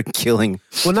that are killing.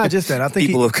 Well, not just that. I think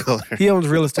people of color. He owns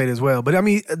real estate as well. But I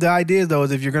mean, the idea though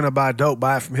is if you're gonna buy dope,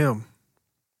 buy it from him.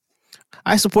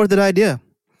 I support that idea.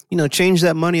 Change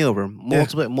that money over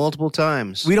multiple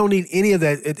times. We don't need any of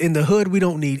that in the hood. We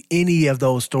don't need any of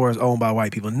those stores owned by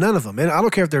white people. None of them. And I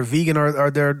don't care if they're vegan or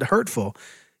they're hurtful.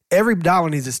 Every dollar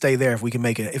needs to stay there if we can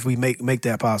make it. If we make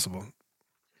that possible.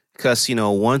 Because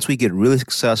once we get really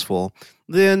successful,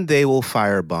 then they will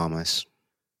firebomb us.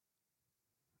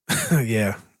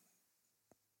 Yeah.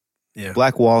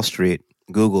 Black Wall Street.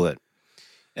 Google it.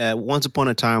 Once upon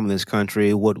a time in this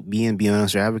country, what me and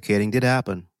Beyonce are advocating did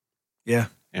happen. Yeah.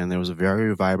 And there was a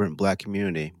very vibrant black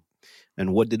community.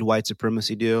 And what did white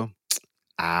supremacy do?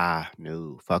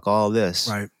 No, fuck all this.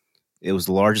 Right. It was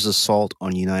the largest assault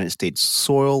on United States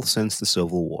soil since the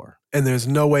Civil War. And there's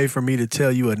no way for me to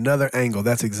tell you another angle.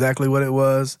 That's exactly what it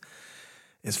was.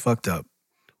 It's fucked up.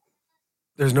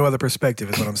 There's no other perspective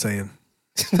is what I'm saying.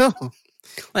 No.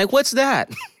 Like, what's that?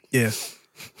 Yeah.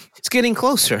 It's getting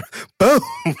closer. Boom.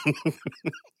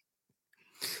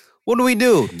 What do we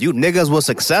do? You niggas were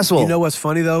successful. You know what's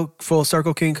funny though? Full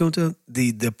circle, King Kunta.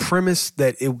 The premise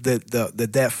that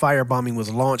that firebombing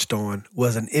was launched on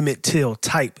was an Emmett Till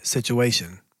type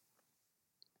situation.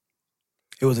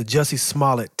 It was a Jussie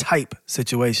Smollett type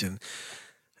situation.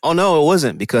 Oh no, it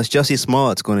wasn't, because Jussie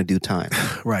Smollett's going to do time.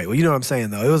 Right. Well, you know what I'm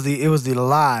saying though. It was the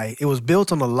lie. It was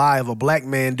built on the lie of a black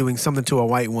man doing something to a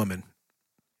white woman.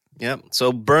 Yep.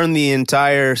 So burn the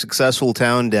entire successful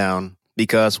town down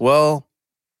because, well,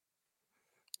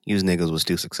 these niggas was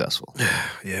too successful.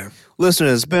 Yeah.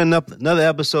 Listeners, it's been another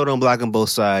episode on Black on Both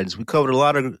Sides. We covered a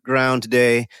lot of ground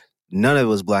today. None of it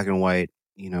was black and white.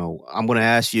 I'm going to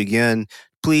ask you again,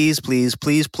 please, please,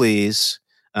 please, please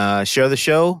share the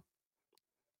show.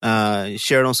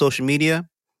 Share it on social media.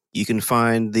 You can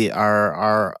find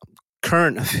our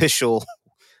current official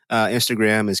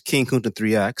Instagram is King Kunta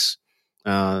 3X.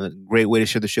 Great way to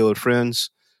share the show with friends.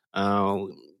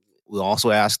 We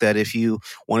also ask that if you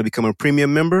want to become a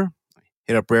premium member,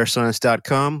 hit up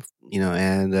rarescience.com,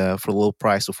 and for the low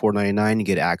price of $4.99, you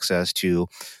get access to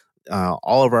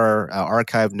all of our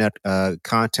archived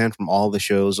content from all the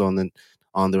shows on the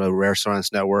Rare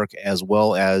Science Network, as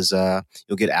well as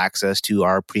you'll get access to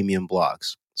our premium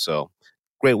blogs. So,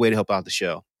 great way to help out the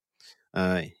show.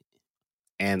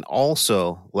 And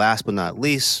also, last but not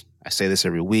least, I say this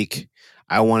every week,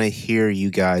 I want to hear you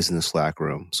guys in the Slack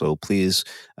room. So please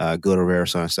go to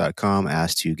rarescience.com,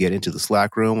 ask to get into the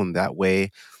Slack room, and that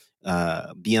way,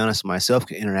 Be Honest, myself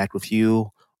can interact with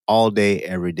you all day,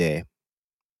 every day.